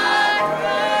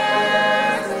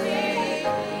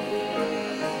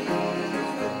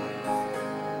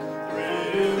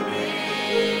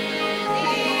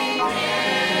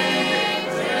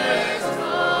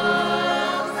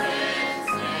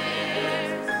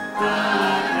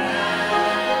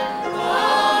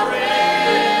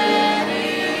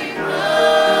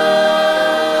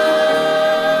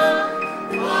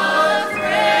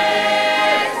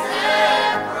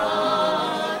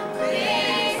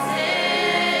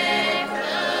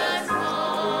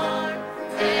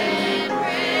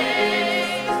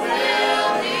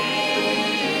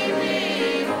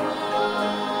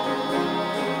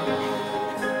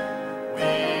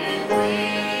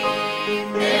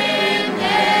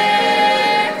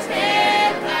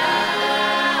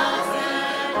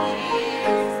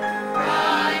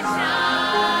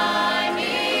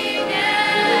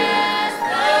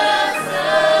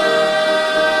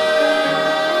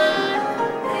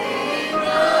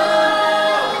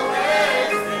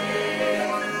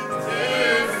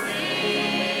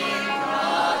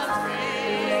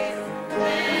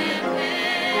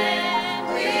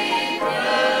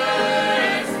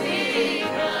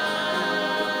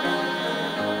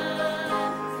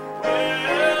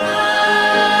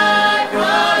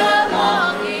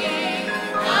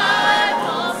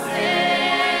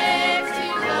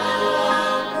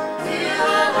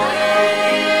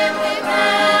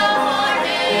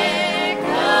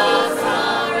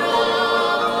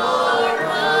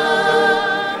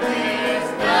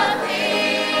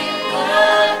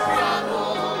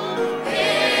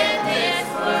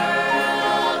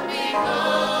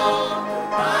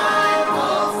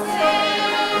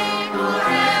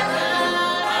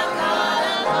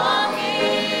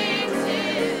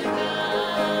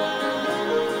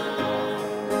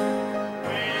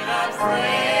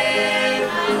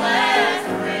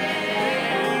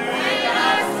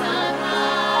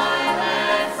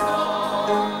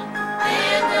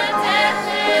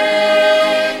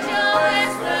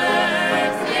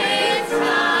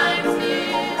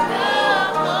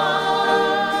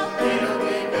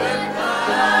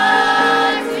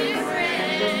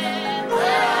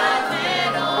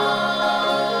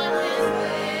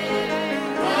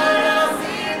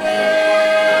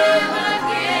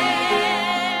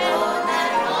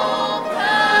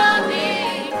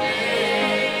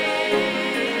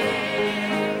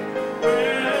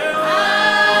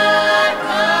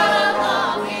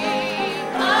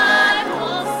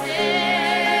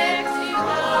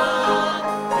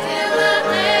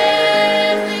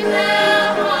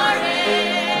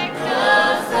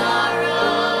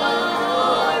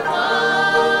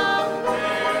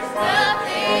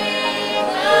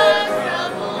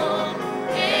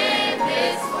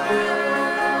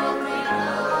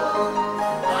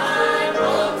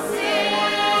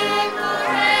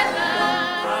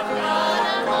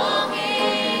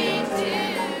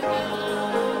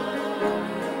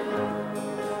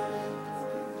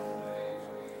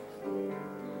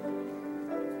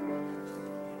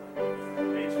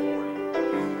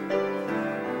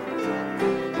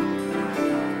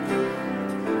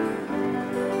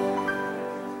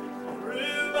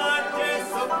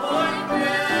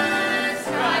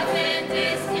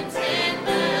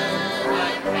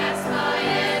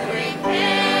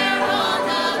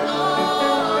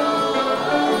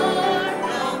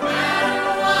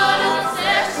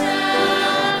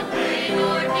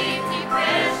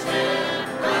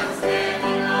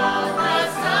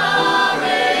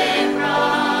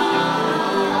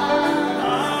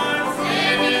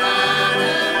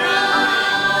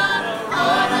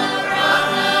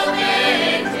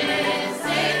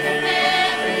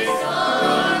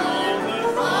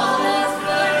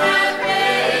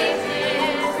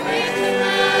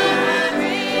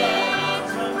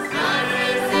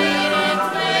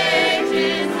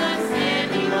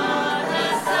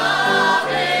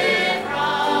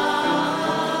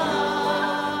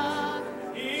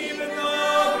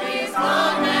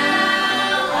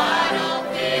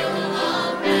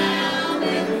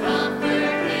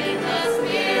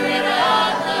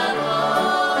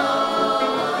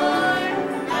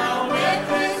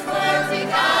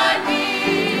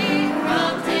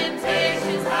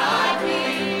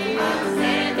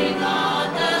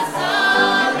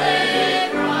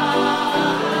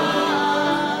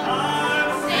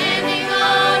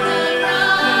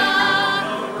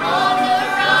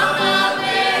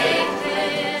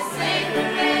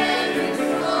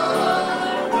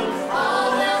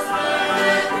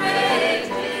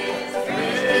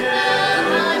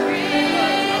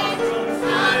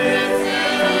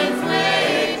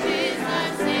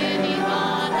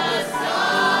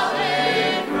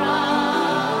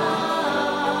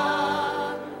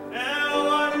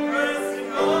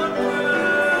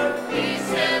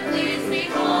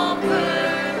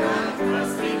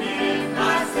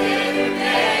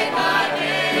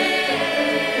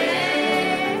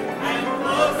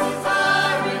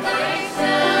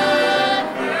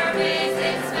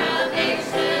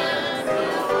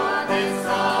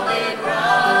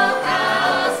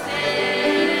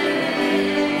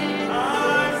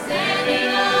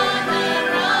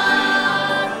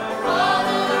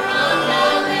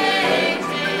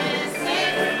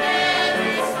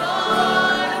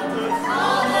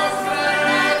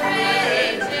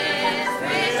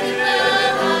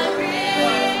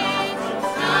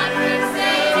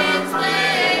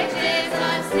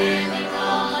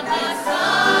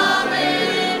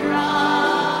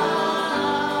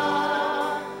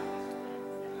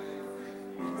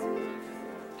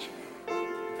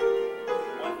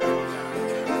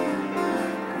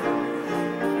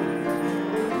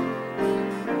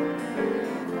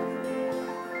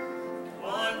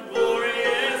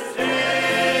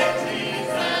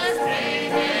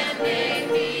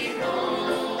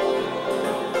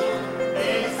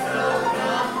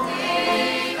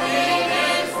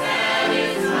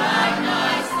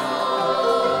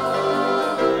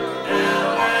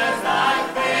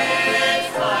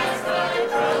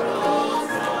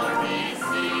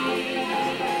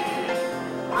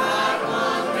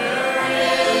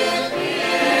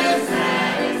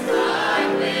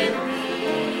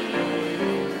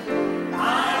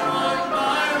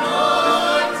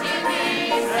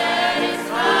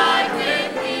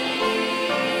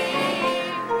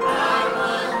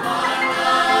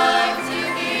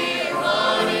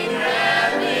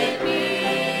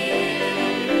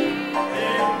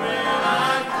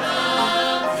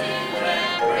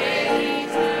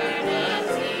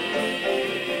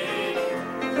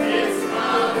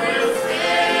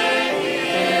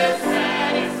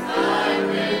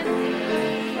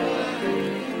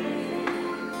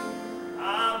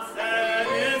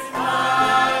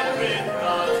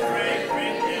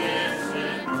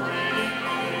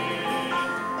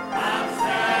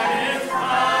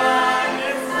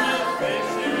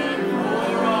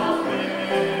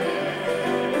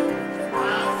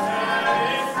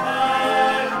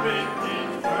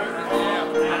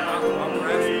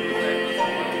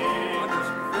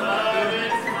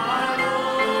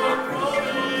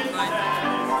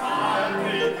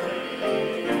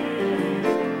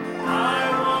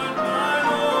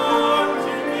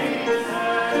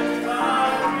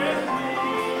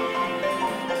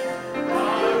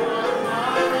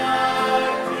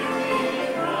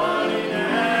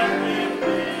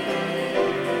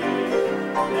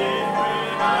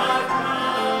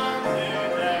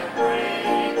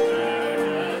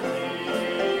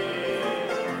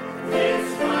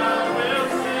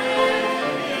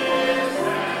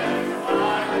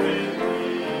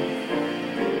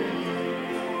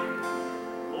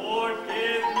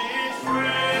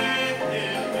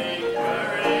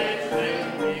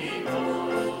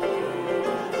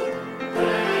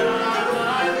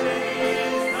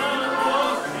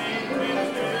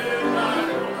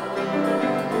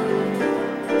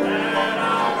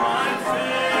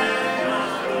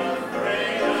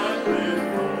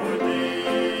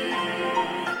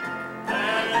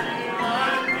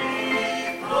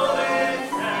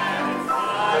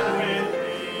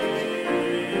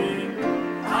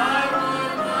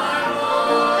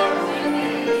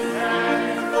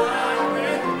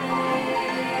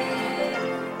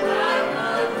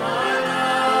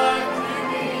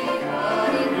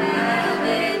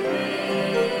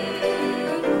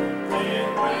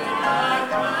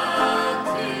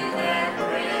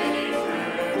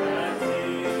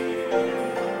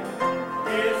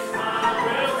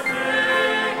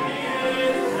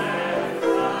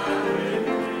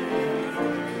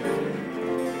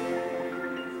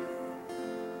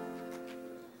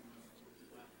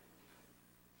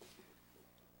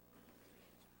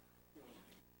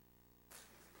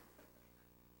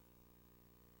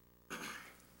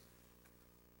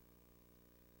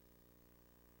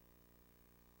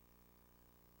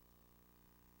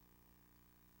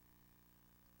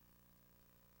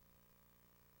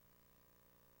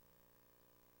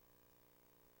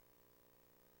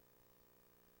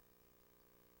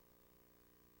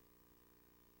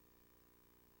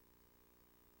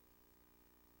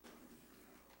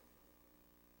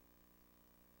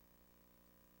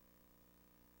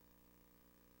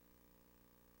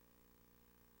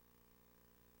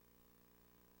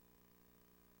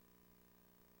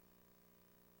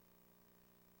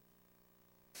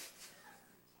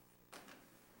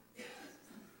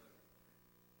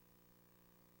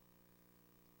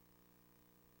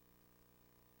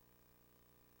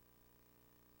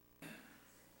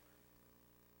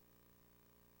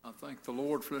I thank the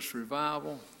Lord for this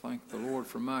revival. Thank the Lord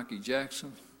for Mikey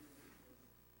Jackson.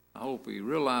 I hope he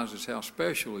realizes how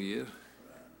special he is.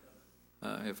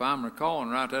 If I'm recalling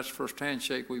right, that's the first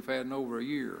handshake we've had in over a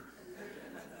year.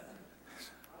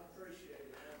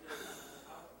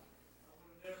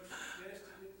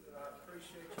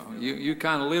 You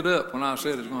kind of lit up when I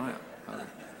said it's going to happen.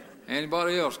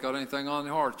 Anybody else got anything on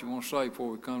their heart you want to say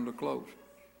before we come to a close?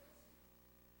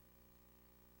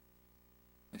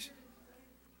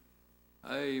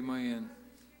 Amen.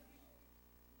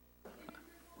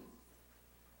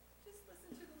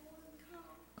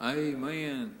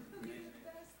 Amen.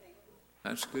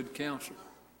 That's good counsel.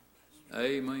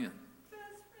 Amen.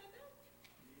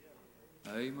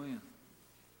 Amen.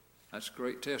 That's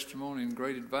great testimony and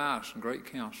great advice and great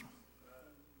counsel.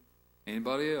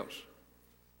 Anybody else?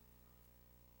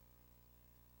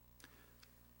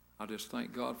 I just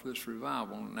thank God for this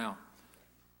revival. Now,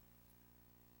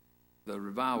 the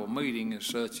revival meeting is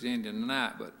such at ending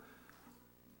tonight, but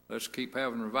let's keep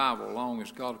having revival as long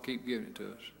as God will keep giving it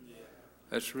to us.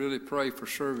 Let's really pray for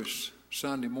service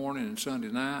Sunday morning and Sunday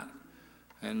night.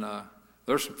 And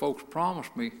there's some folks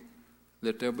promised me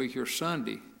that they'll be here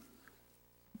Sunday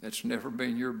that's never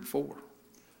been here before.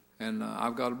 And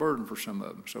I've got a burden for some of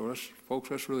them. So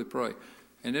let's really pray.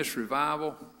 In this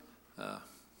revival,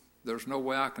 there's no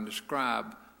way I can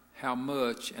describe how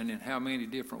much and in how many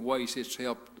different ways it's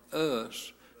helped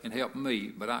us and helped me.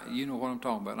 But you know what I'm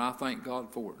talking about. And I thank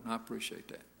God for it, and I appreciate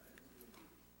that.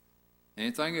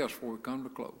 Anything else before we come to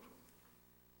close?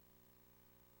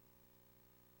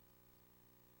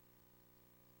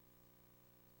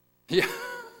 Yeah,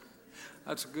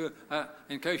 that's good.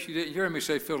 In case you didn't hear me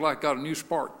say, it feels like I got a new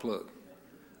spark plug.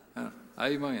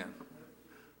 Amen.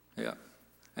 Yeah,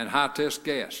 and high test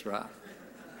gas, right?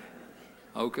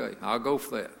 Okay, I'll go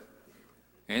for that.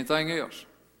 Anything else?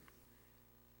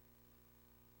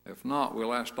 If not,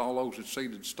 we'll ask all those that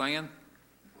seated to stand,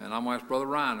 and I'm going to ask Brother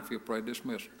Ryan if he'll pray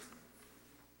dismissal.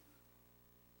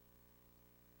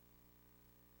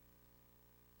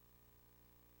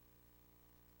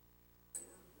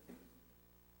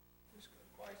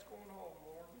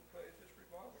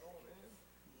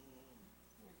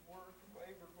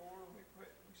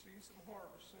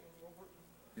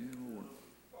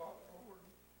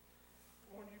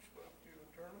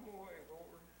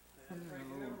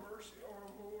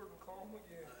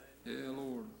 Yeah,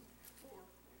 Lord. Lord,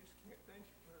 we just can't thank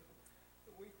you for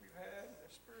the week we've had and the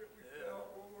spirit we've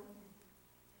felt, Lord.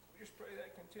 We just pray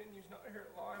that continues, not here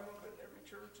at Lima, but in every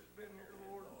church that's been here,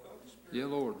 Lord. The Spirit. Yeah,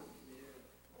 Lord.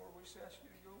 Lord, we just ask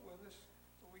you to go with us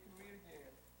so we can meet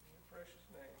again. In your precious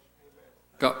name,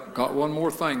 amen. Got one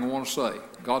more thing I want to say.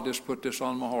 God just put this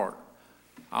on my heart.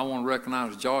 I want to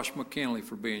recognize Josh McKinley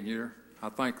for being here. I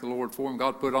thank the Lord for him.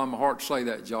 God put it on my heart to say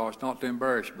that, Josh, not to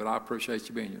embarrass you, but I appreciate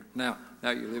you being here. Now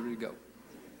you're liberty to go.